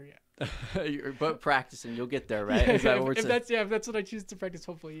not there yet. But practicing, you'll get there, right? If that's what I choose to practice,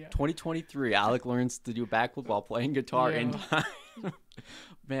 hopefully, 2023, Alec learns to do a backflip while playing guitar in time.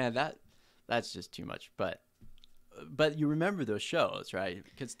 Man, that's just too much. But you remember those shows, right?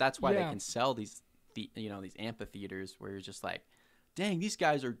 Because that's why they can sell these amphitheaters where you're just like, dang, these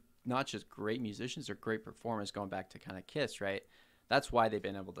guys are not just great musicians, they're great performers. Going back to kind of Kiss, right? That's why they've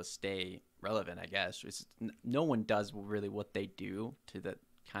been able to stay relevant, I guess. No one does really what they do to the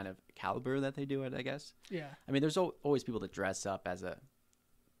kind of caliber that they do it, I guess. Yeah. I mean, there's always people that dress up as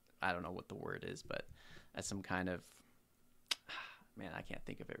I don't know what the word is, but as some kind of, man, I can't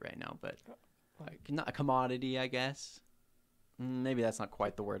think of it right now, but not a commodity, I guess. Maybe that's not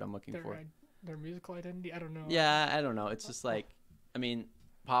quite the word I'm looking for. Their musical identity? I don't know. Yeah, I don't know. It's just like, I mean,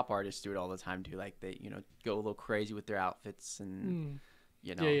 pop artists do it all the time too. Like they, go a little crazy with their outfits and,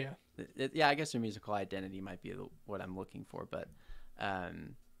 I guess their musical identity might be what I'm looking for. But,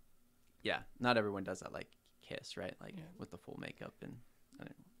 not everyone does that like Kiss, right? Like with the full makeup. And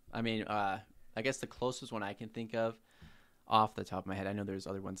I mean, I guess the closest one I can think of off the top of my head, I know there's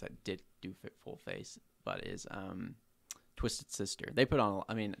other ones that did do full face, but is Twisted Sister. They put on,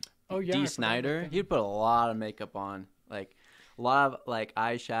 I mean, Dee Snider, he'd put a lot of makeup on, like a lot of like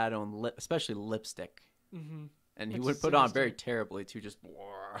eyeshadow and especially lipstick. Mm-hmm. And he would put on very terribly too, just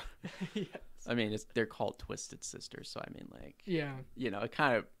Yes. I mean, they're called Twisted Sisters, so I mean, like, it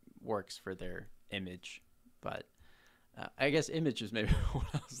kind of works for their image, but I guess image is maybe what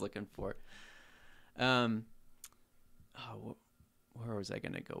I was looking for. Where was I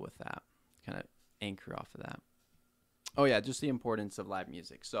going to go with that? Kind of anchor off of that. Oh yeah, just the importance of live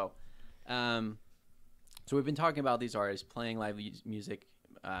music. So, so we've been talking about these artists playing live music,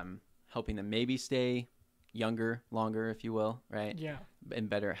 helping them maybe stay younger, longer, if you will, right? Yeah. In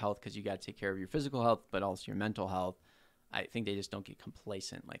better health, because you got to take care of your physical health, but also your mental health. I think they just don't get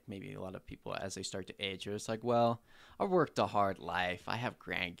complacent, like maybe a lot of people as they start to age. They're just like, well, I've worked a hard life. I have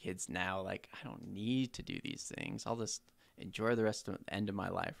grandkids now. Like, I don't need to do these things. I'll just enjoy the rest of the end of my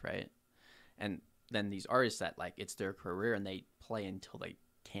life, right? And then these artists that, like, it's their career and they play until they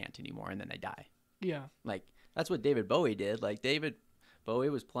can't anymore and then they die. Yeah. Like, that's what David Bowie did. Like, David Bowie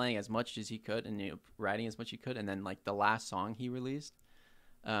was playing as much as he could and writing as much as he could. And then, like, the last song he released,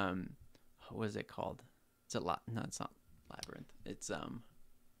 what was it called? It's it's not Labyrinth. It's oh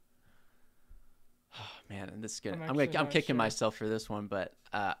man, and this is good. I'm kicking myself for this one, but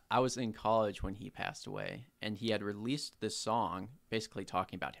I was in college when he passed away, and he had released this song basically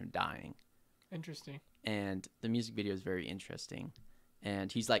talking about him dying. Interesting. And the music video is very interesting,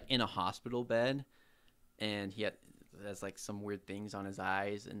 and he's like in a hospital bed, and has like some weird things on his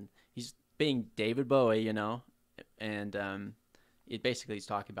eyes, and he's being David Bowie, and it basically is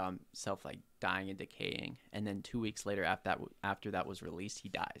talking about himself like dying and decaying, and then 2 weeks later after that was released, he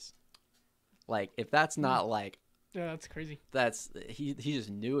dies. Like, if that's not like, yeah, that's crazy. He just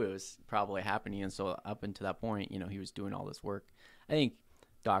knew it was probably happening, and so up until that point, he was doing all this work. I think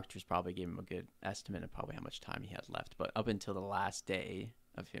doctors probably gave him a good estimate of probably how much time he had left. But up until the last day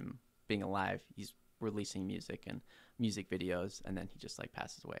of him being alive, he's releasing music and music videos, and then he just like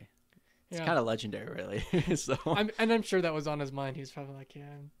passes away. It's Yeah. kind of legendary, really. So I'm sure that was on his mind. He's probably like, yeah,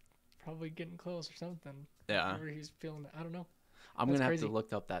 I'm probably getting close or something. yeah, Or he's feeling that. I don't know. I'm That's gonna have crazy. to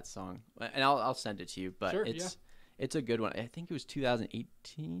look up that song, and I'll send it to you. But Sure, it's a good one. I think it was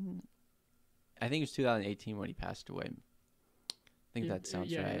 2018. I think it was 2018 when he passed away. I think that sounds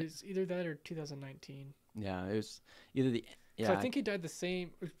yeah, right. it's either that or 2019. Yeah, it was either the So yeah. I think he died the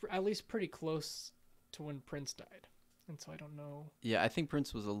same, at least pretty close to when Prince died. And so I don't know. Yeah, I think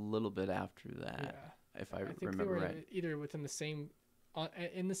Prince was a little bit after that, Yeah, if I think they remember were right. either within the same,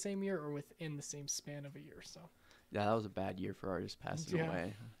 in the same year or within the same span of a year. So Yeah, that was a bad year for artists passing Yeah.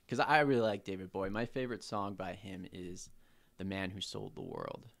 away. Because I really like David Bowie. My favorite song by him is "The Man Who Sold the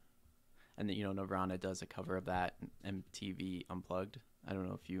World," and then Nirvana does a cover of that, MTV Unplugged. I don't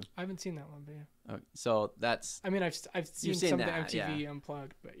know if you. I haven't seen that one, but yeah. So that's I mean, I've seen seen some that, of the MTV yeah.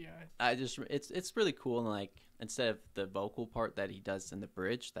 Unplugged, but yeah. It's really cool, and like instead of the vocal part that he does in the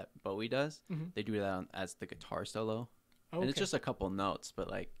bridge that Bowie does, Mm-hmm. they do that as the guitar solo, Okay. and it's just a couple notes, but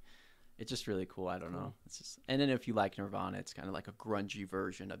like it's just really cool. I don't know. Cool. It's just, and then if you like Nirvana, it's kind of like a grungy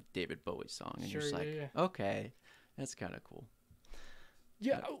version of David Bowie's song, and you're Sure, just like, yeah. okay, that's kind of cool.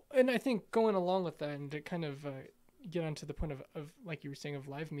 Yeah, and I think going along with that, and to kind of get onto the point of like you were saying of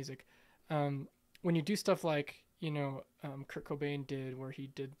live music, when you do stuff like Kurt Cobain did, where he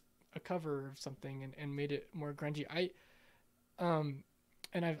did a cover of something and made it more grungy. And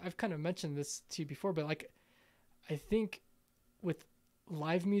I've kind of mentioned this to you before, but like I think with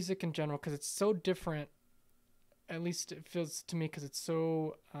live music in general, because it's so different, at least it feels to me, because it's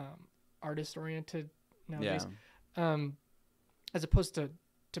so artist oriented nowadays. Yeah. As opposed to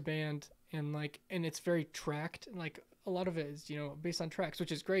band, and it's very tracked, and like a lot of it is based on tracks,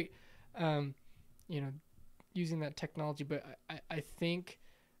 which is great, using that technology. But I think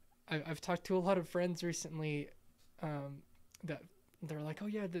I've talked to a lot of friends recently that they're like, oh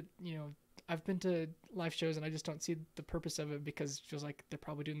yeah, I've been to live shows and I just don't see the purpose of it, because it feels like they're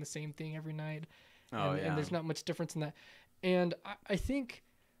probably doing the same thing every night. And there's not much difference in that. And I think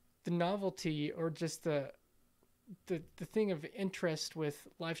the novelty, or just the thing of interest with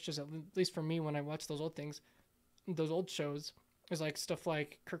live shows, at least for me, when I watch those old shows, is like stuff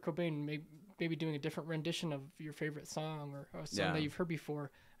like Kurt Cobain maybe doing a different rendition of your favorite song, or a song that you've heard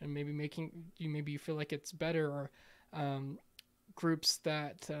before, and maybe maybe you feel like it's better, or groups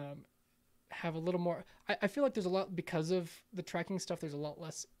that have a little more. I feel like there's a lot, because of the tracking stuff, there's a lot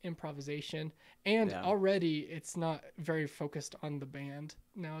less improvisation, and already it's not very focused on the band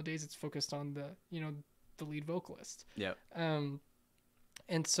nowadays. It's focused on the the lead vocalist. Yeah.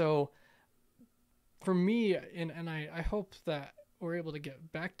 And so for me, and I hope that we're able to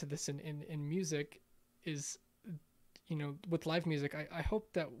get back to this in music, is with live music, I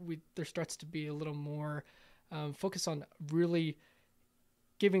hope that there starts to be a little more focus on really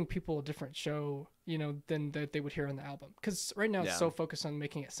giving people a different show, than that they would hear on the album. Because right now it's so focused on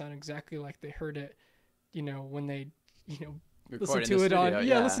making it sound exactly like they heard it, when they, listen to it on,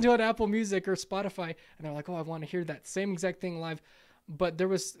 listen to it on Apple Music or Spotify, and they're like, oh, I want to hear that same exact thing live. But there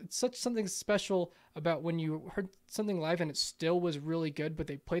was something special about when you heard something live and it still was really good, but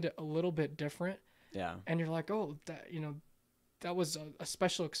they played it a little bit different. Yeah. And you're like, oh, that was a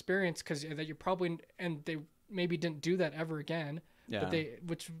special experience, because that you probably, and they maybe didn't do that ever again. Yeah. But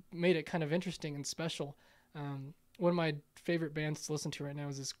which made it kind of interesting and special. One of my favorite bands to listen to right now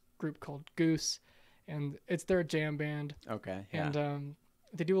is this group called Goose, and they're a jam band. Okay. Yeah. And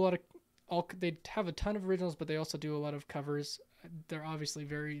they do a lot of they have a ton of originals, but they also do a lot of covers. They're obviously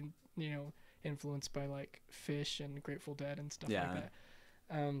very influenced by like Fish and Grateful Dead and stuff like that.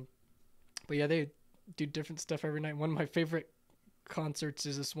 But yeah, they do different stuff every night. One of my favorite concerts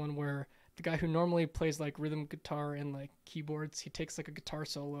is this one where the guy who normally plays like rhythm guitar and like keyboards, he takes like a guitar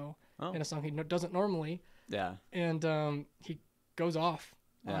solo in a song he doesn't normally. Yeah. And he goes off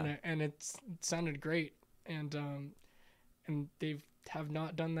on it, and it sounded great. And they have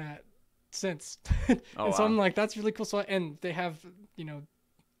not done that since. So I'm like, that's really cool. So, and they have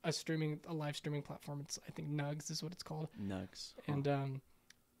a live streaming platform. It's, I think, Nugs is what it's called. Nugs. And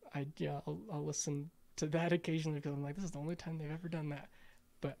I'll listen to that occasionally, because I'm like, this is the only time they've ever done that.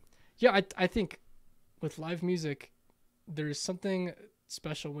 But yeah, I think with live music, there's something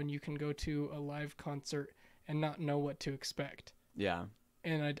special when you can go to a live concert and not know what to expect. Yeah.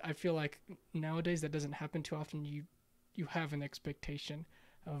 And I feel like nowadays that doesn't happen too often. You have an expectation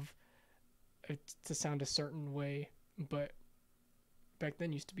of it to sound a certain way, but back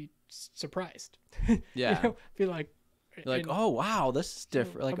then you used to be surprised. Yeah. Be like, You're like, And oh wow, this is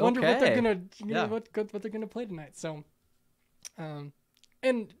different. Like, I wonder what they're okay, gonna, yeah, what they're gonna play tonight. So,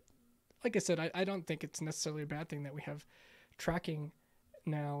 and like I said, I don't think it's necessarily a bad thing that we have tracking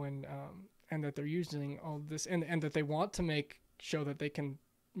now, and that they're using all this, and that they want to show that they can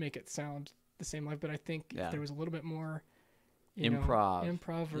make it sound the same live. But I think yeah, if there was a little bit more,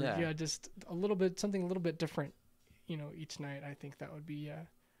 improv, or yeah. just a little bit, something a little bit different, each night, I think that would be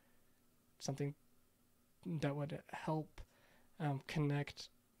something that would help connect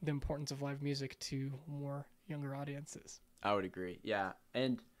the importance of live music to more younger audiences. I would agree. Yeah,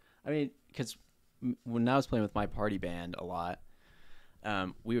 and I mean, because when I was playing with my party band a lot,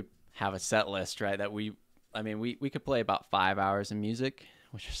 we would have a set list, right? That we could play about 5 hours of music,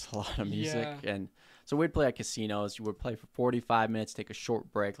 which is a lot of music. Yeah. And so we'd play at casinos. You would play for 45 minutes, take a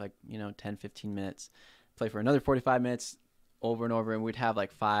short break, like, 10, 15 minutes, play for another 45 minutes over and over. And we'd have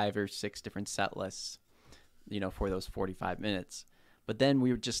like 5 or 6 different set lists, for those 45 minutes. But then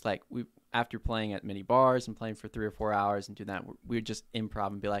we would just after playing at many bars and playing for 3 or 4 hours and do that, we would just improv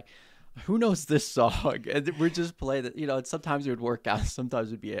and be like, who knows this song? And we'd just play that, and sometimes it would work out. Sometimes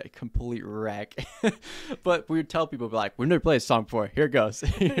it would be a complete wreck. But we would tell people, like, we've never played a song before. Here it goes.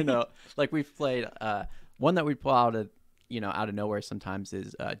 Like we've played, one that we pull out of, out of nowhere sometimes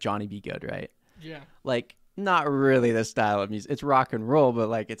is Johnny Be Good, right? Yeah. Like, not really the style of music. It's rock and roll, but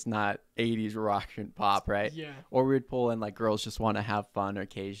like it's not 80s rock and pop, right? Yeah. Or we'd pull in like Girls Just Want to Have Fun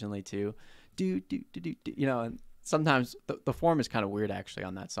occasionally too. Do, and sometimes the form is kind of weird actually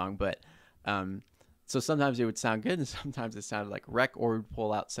on that song, but so sometimes it would sound good and sometimes it sounded like wreck, or we'd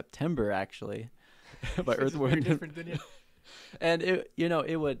pull out September actually by Earth, Wind and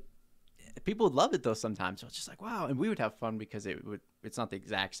it would, people would love it though sometimes. So it's just like, wow. And we would have fun because it's not the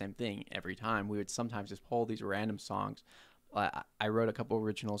exact same thing every time. We would sometimes just pull these random songs. I wrote a couple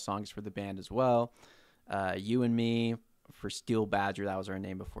original songs for the band as well. You and Me for Steel Badger, that was our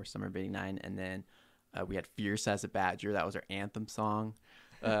name before Summer of '89. And then we had Fierce as a Badger, that was our anthem song.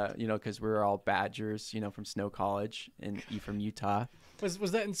 Because we were all Badgers, from Snow College from Utah.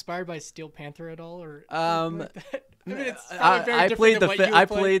 Was that inspired by Steel Panther at all, or like that? I mean, it's I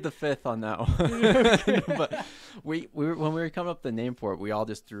played the fifth on that one. But we were, when we were coming up with the name for it, we all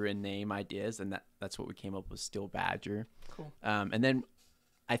just threw in name ideas, and that's what we came up with, Steel Badger. Cool. And then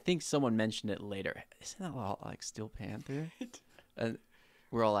I think someone mentioned it later. Isn't that a lot like Steel Panther? And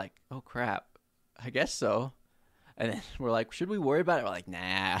we're all like, oh crap, I guess so. And then we're like, should we worry about it? We're like,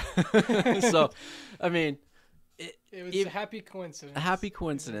 nah. So, I mean, it was a happy coincidence. A happy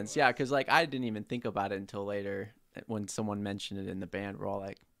coincidence, yeah. Because like I didn't even think about it until later when someone mentioned it in the band. We're all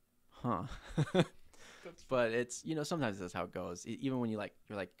like, huh. But it's, sometimes that's how it goes. Even when you're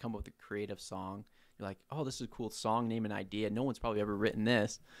like come up with a creative song, you're like, oh, this is a cool song name and idea. No one's probably ever written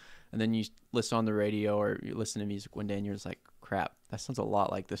this. And then you listen on the radio or you listen to music one day and you're just like, crap, that sounds a lot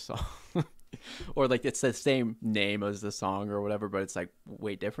like this song. Or like it's the same name as the song or whatever, but it's like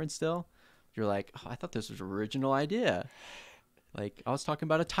way different still. You're like, oh, I thought this was an original idea. Like I was talking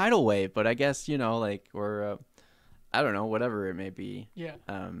about a tidal wave, but I guess, or I don't know, whatever it may be. Yeah.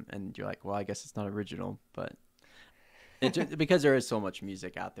 And you're like, well, I guess it's not original, but it just, because there is so much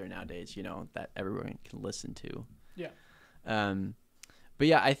music out there nowadays, that everyone can listen to. Yeah. But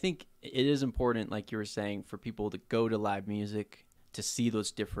yeah, I think it is important, like you were saying, for people to go to live music to see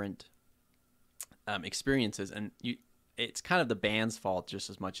those different experiences, and it's kind of the band's fault just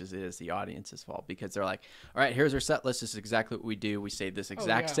as much as it is the audience's fault, because they're like, all right, here's our set list, this is exactly what we do, we say this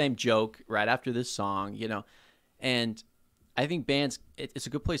exact same joke right after this song, and I think bands, it's a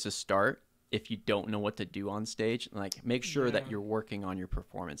good place to start if you don't know what to do on stage. Like make sure that you're working on your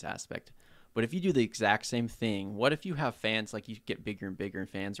performance aspect. But if you do the exact same thing, what if you have fans, like you get bigger and bigger and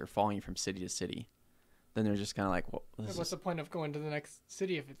fans are following you from city to city? Then they're just kind of like, well, what's the point of going to the next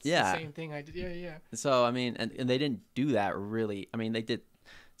city if it's the same thing I did? Yeah. So, I mean, and they didn't do that really. I mean, they did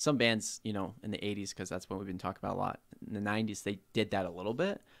some bands, in the 80s, because that's what we've been talking about a lot. In the 90s, they did that a little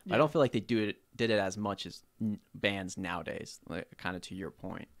bit. But I don't feel like they did it as much as bands nowadays, like, kind of to your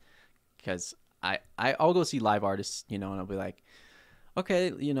point. Because I'll go see live artists, and I'll be like,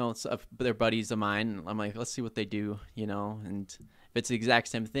 okay, so they're buddies of mine. I'm like, let's see what they do, and if it's the exact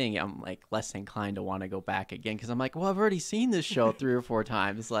same thing, I'm like less inclined to want to go back again, because I'm like, well, I've already seen this show 3 or 4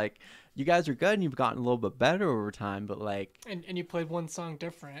 times. Like, you guys are good and you've gotten a little bit better over time, but like, and you played one song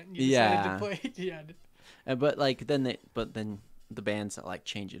different. You decided to play, But like then the bands that like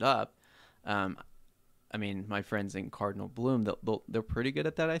change it up. I mean, my friends in Cardinal Bloom, they're pretty good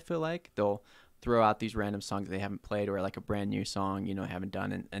at that. I feel like they'll throw out these random songs they haven't played, or like a brand new song, haven't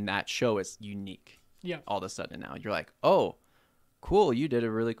done, and that show is unique. Yeah. All of a sudden now you're like, oh, cool, you did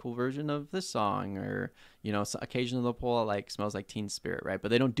a really cool version of this song, or so occasionally they'll pull out like Smells Like Teen Spirit, right? But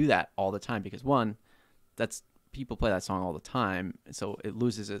they don't do that all the time because one, that's people play that song all the time, so it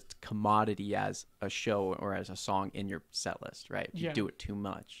loses its commodity as a show or as a song in your set list, right? If you do it too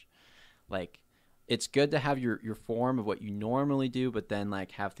much, like it's good to have your form of what you normally do, but then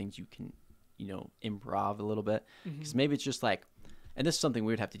like have things you can improv a little bit, because maybe it's just like, and this is something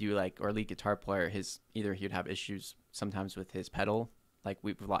we would have to do, like our lead guitar player, either he would have issues sometimes with his pedal, like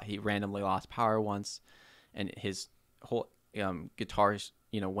he randomly lost power once, and his whole guitars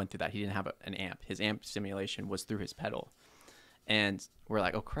went through that. He didn't have an amp. His amp simulation was through his pedal, and we're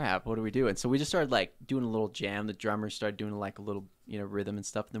like, oh crap, what do we do? And so we just started like doing a little jam. The drummer started doing like a little rhythm and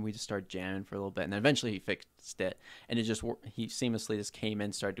stuff, and then we just started jamming for a little bit, and then eventually he fixed it, and he seamlessly just came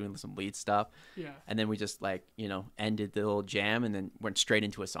in, started doing some lead stuff, and then we just like ended the little jam and then went straight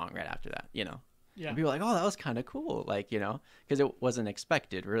into a song right after that. And people were like, oh, that was kind of cool, like because it wasn't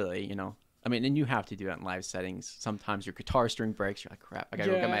expected really. I mean, and you have to do that in live settings. Sometimes your guitar string breaks. You're like, crap, I got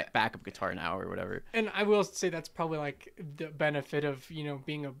to go get my backup guitar now or whatever. And I will say that's probably like the benefit of,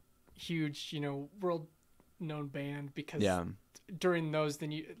 being a huge, world-known band, because during those,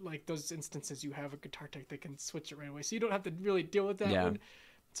 then you, like those instances, you have a guitar tech that can switch it right away. So you don't have to really deal with that one.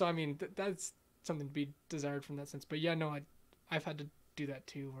 So, I mean, that's something to be desired from that sense. But yeah, no, I've had to do that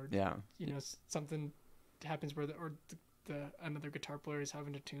too. Or, something happens where another guitar player is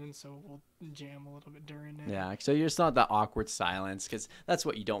having to tune, so we'll jam a little bit during it. Yeah, so you're just not that awkward silence, because that's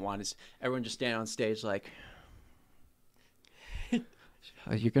what you don't want, is everyone just standing on stage like,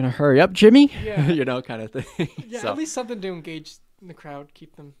 you're gonna hurry up, Jimmy? Kind of thing. Yeah, so, at least something to engage the crowd,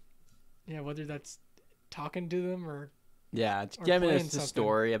 keep them, whether that's talking to them or giving us a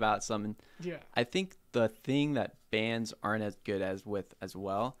story about something. Yeah, I think the thing that bands aren't as good with as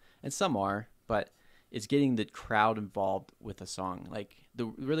well, and some are, but is getting the crowd involved with a song. Like the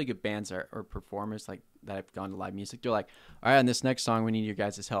really good bands or performers like that have gone to live music, they're like, all right, on this next song we need your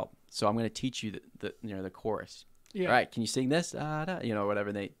guys' help, so I'm going to teach you the chorus. All right, can you sing this?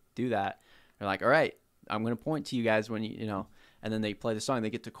 Whatever. They do that. They're like, all right, I'm going to point to you guys when and then they play the song, they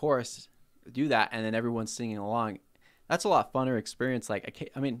get to chorus, do that, and then everyone's singing along. That's a lot funner experience. Like,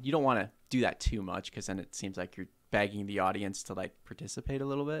 I mean, you don't want to do that too much, because then it seems like you're begging the audience to like participate a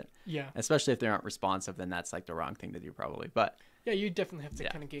little bit. Yeah. Especially if they aren't responsive, then that's like the wrong thing to do probably. But yeah, you definitely have to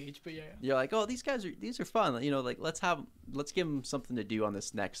kind of gauge. But you're like, oh, these are fun. Like let's give them something to do on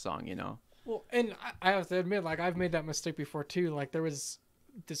this next song. Well, and I have to admit, like I've made that mistake before too. Like there was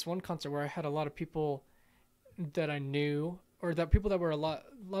this one concert where I had a lot of people that I knew, or that people that were a lot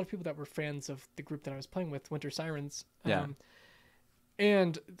of people that were fans of the group that I was playing with, Winter Sirens. Yeah.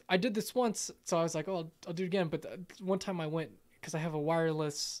 And I did this once, so I was like, oh, I'll do it again. But one time I went, because I have a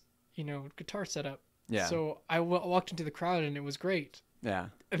wireless, guitar setup. Yeah. So I walked into the crowd, and it was great. Yeah.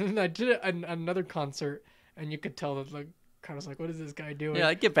 And then I did it at another concert, and you could tell that the crowd was like, what is this guy doing? Yeah,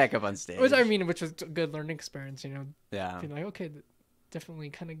 like, get back up on stage. Which was a good learning experience, Yeah. Being like, okay,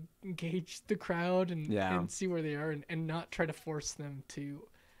 definitely kind of engage the crowd and see where they are, and not try to force them to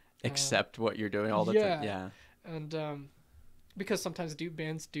accept what you're doing all the time. Yeah. And because sometimes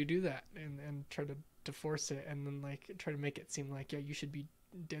bands do that and try to force it, and then like try to make it seem like, you should be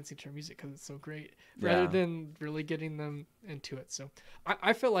dancing to our music because it's so great, rather than really getting them into it. So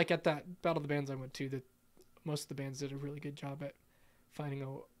I feel like at that Battle of the Bands I went to, that most of the bands did a really good job at finding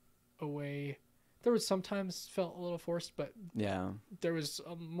a way. There was sometimes felt a little forced, but there was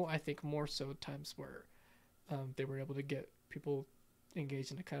I think more so times where they were able to get people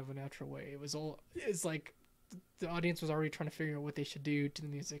engaged in a kind of a natural way. It's like the audience was already trying to figure out what they should do to the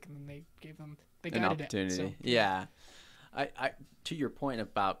music, and then they gave them an opportunity. So. Yeah. I to your point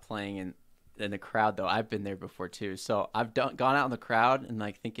about playing in the crowd, though, I've been there before too. So I've gone out in the crowd and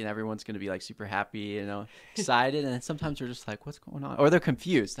like thinking everyone's going to be like super happy, excited. And then sometimes we're just like, what's going on? Or they're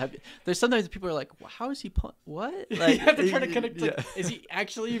confused. There's sometimes people are like, how is he playing? What? Like, you have to try to connect. Like, is he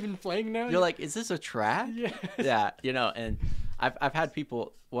actually even playing now? You're like, is this a track? Yeah. Yeah. And I've had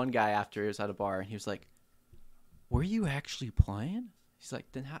people, one guy after he was at a bar and he was like, were you actually playing? He's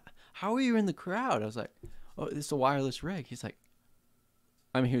like, then how are you in the crowd? I was like, oh, this is a wireless rig. He's like,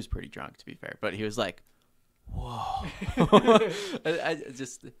 I mean, he was pretty drunk to be fair, but he was like, whoa.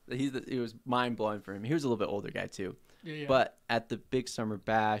 It was mind blowing for him. He was a little bit older guy too. Yeah. But at the Big Summer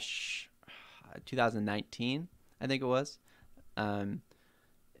Bash, 2019, I think it was. Are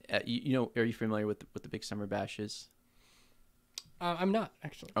you familiar with the Big Summer Bashes? I'm not,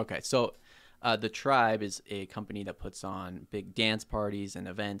 actually. Okay, so the Tribe is a company that puts on big dance parties and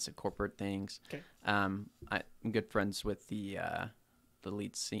events and corporate things. Okay. I'm good friends with the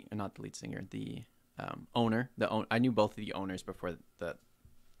lead singer, not the lead singer, the owner. I knew both of the owners before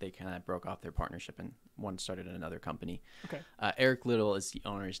they kind of broke off their partnership and one started another company. Okay. Eric Little is the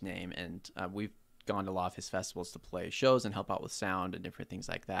owner's name, and we've gone to a lot of his festivals to play shows and help out with sound and different things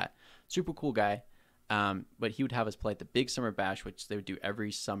like that. Super cool guy. But he would have us play at the Big Summer Bash, which they would do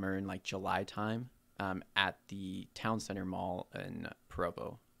every summer in like July time, at the Town Center Mall in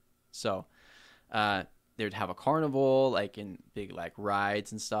Provo. So they would have a carnival, like in big like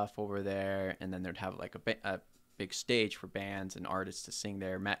rides and stuff over there, and then they'd have like a big stage for bands and artists to sing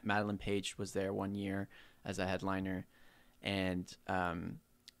there. Madeline Page was there one year as a headliner, and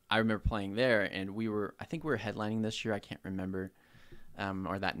I remember playing there, and I think we were headlining this year, I can't remember,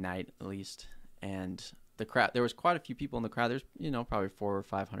 or that night at least. And the crowd, there was quite a few people in the crowd. There's, probably 400 or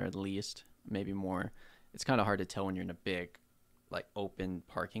 500 at least, maybe more. It's kind of hard to tell when you're in a big, like, open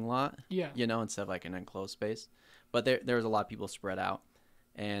parking lot, instead of like an enclosed space. But there was a lot of people spread out.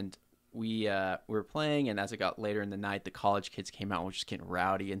 And we were playing, and as it got later in the night, the college kids came out and were just getting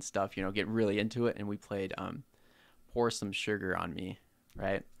rowdy and stuff, getting really into it. And we played Pour Some Sugar on Me,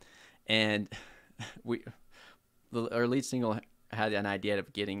 right? And our lead single had an idea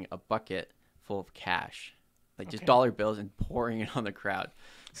of getting a bucket full of cash, like just dollar bills, and pouring it on the crowd.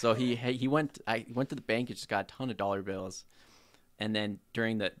 So he went to the bank and just got a ton of dollar bills, and then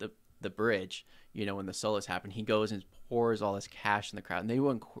during the bridge, when the solos happened, he goes and pours all this cash in the crowd, and they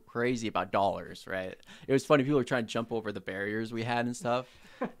went crazy about dollars, right? It was funny. People were trying to jump over the barriers we had and stuff,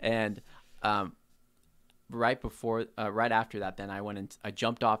 and right after that, then I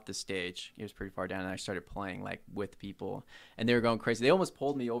jumped off the stage. It was pretty far down, and I started playing like with people, and they were going crazy. They almost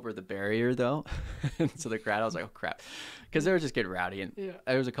pulled me over the barrier though. So the crowd, I was like, oh crap, because they were just getting rowdy. And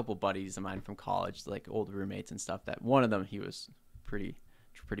there was a couple buddies of mine from college, like old roommates and stuff, that one of them, he was pretty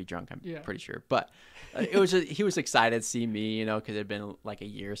drunk, I'm pretty sure, but he was excited to see me, because it had been like a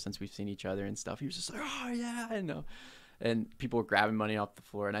year since we've seen each other and stuff. He was just like, oh yeah, I know. And people were grabbing money off the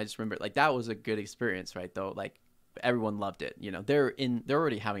floor, and I just remember, like, that was a good experience, right? Though, like, everyone loved it. They're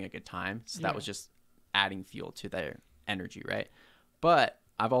already having a good time, so that was just adding fuel to their energy, right? But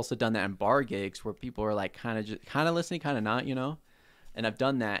I've also done that in bar gigs where people are like kind of listening, kind of not, And I've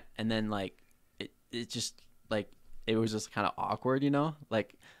done that, and then like it just like it was just kind of awkward,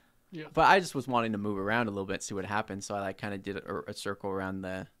 like. Yeah. But I just was wanting to move around a little bit, see what happened. So I like kind of did a circle around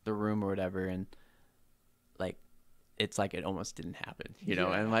the room or whatever, and like. It's like it almost didn't happen, and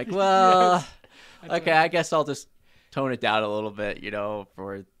I'm like, well, yes. Okay, I guess I'll just tone it down a little bit,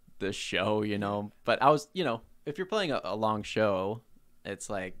 for the show, But I was, if you're playing a long show, it's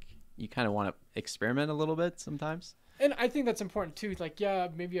like you kind of want to experiment a little bit sometimes. And I think that's important too. Like, yeah,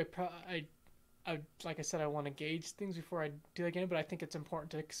 maybe I like I said, I want to gauge things before I do it again, but I think it's important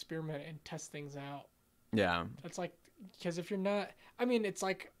to experiment and test things out. Yeah. It's like, because if you're not, I mean, it's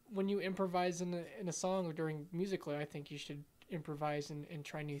like when you improvise in a song or during musically, I think you should improvise and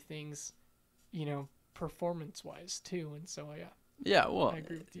try new things, performance wise too. And so, yeah. Yeah, well, I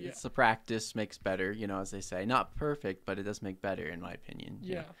agree with you. It's the practice makes better, as they say. Not perfect, but it does make better, in my opinion.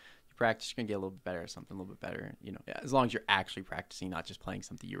 Yeah. You practice, you're going to get a little bit better at something, a little bit better, as long as you're actually practicing, not just playing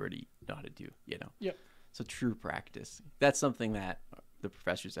something you already know how to do, Yep. So true practice. That's something that the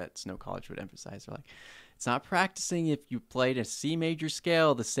professors at Snow College would emphasize. They're like, it's not practicing if you played a C major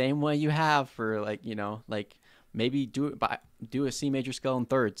scale the same way you have for like maybe do a C major scale in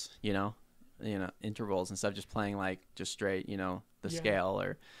thirds, intervals, instead of just playing like just straight, the scale,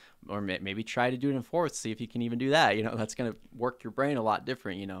 or maybe try to do it in fourths, see if you can even do that. That's going to work your brain a lot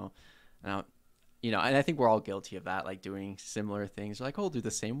different, and I think we're all guilty of that, like doing similar things. Like, oh, I'll do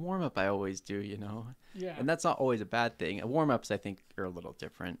the same warm up I always do, Yeah. And that's not always a bad thing. Warm ups, I think, are a little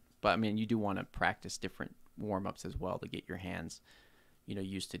different. But I mean, you do want to practice different warm ups as well to get your hands,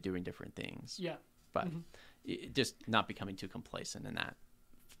 used to doing different things. Yeah. But just not becoming too complacent in that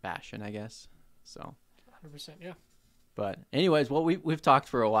fashion, I guess. So. 100%. Yeah. But anyways, well, we've talked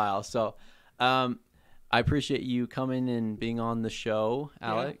for a while, so I appreciate you coming and being on the show,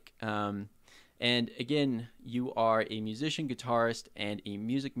 Alec. Yeah. And again, you are a musician, guitarist, and a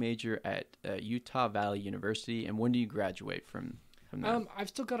music major at Utah Valley University. And when do you graduate from that? I've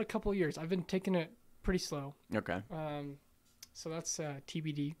still got a couple years. I've been taking it pretty slow. Okay. So that's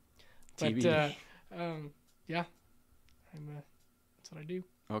TBD. TBD. But yeah, that's what I do.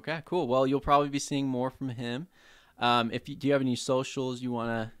 Okay, cool. Well, you'll probably be seeing more from him. Do you have any socials you want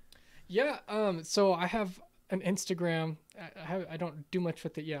to? Yeah. So I have an Instagram. I don't do much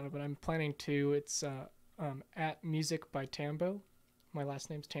with it yet, but I'm planning to. It's at Music by Tambo. My last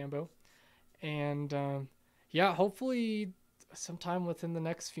name's Tambo, and yeah, hopefully sometime within the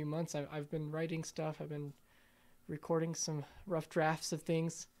next few months. I've been writing stuff. I've been recording some rough drafts of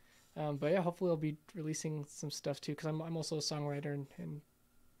things, But yeah, hopefully I'll be releasing some stuff too, because I'm also a songwriter and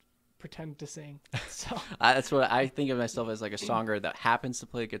pretend to sing. So That's what I think of myself as, like a songwriter that happens to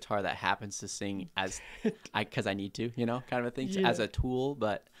play guitar, that happens to sing as because I need to, kind of a thing, yeah, as a tool.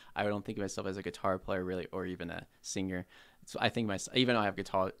 But I don't think of myself as a guitar player really, or even a singer. So I think myself, even though I have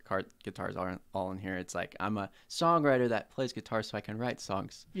guitars all in here, it's like I'm a songwriter that plays guitar so I can write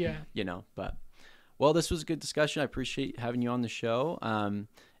songs, yeah, But well, this was a good discussion. I appreciate having you on the show.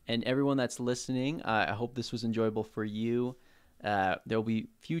 And everyone that's listening, I hope this was enjoyable for you. There'll be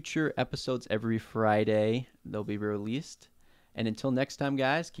future episodes every Friday. They'll be released. And until next time,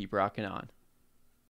 guys, keep rocking on.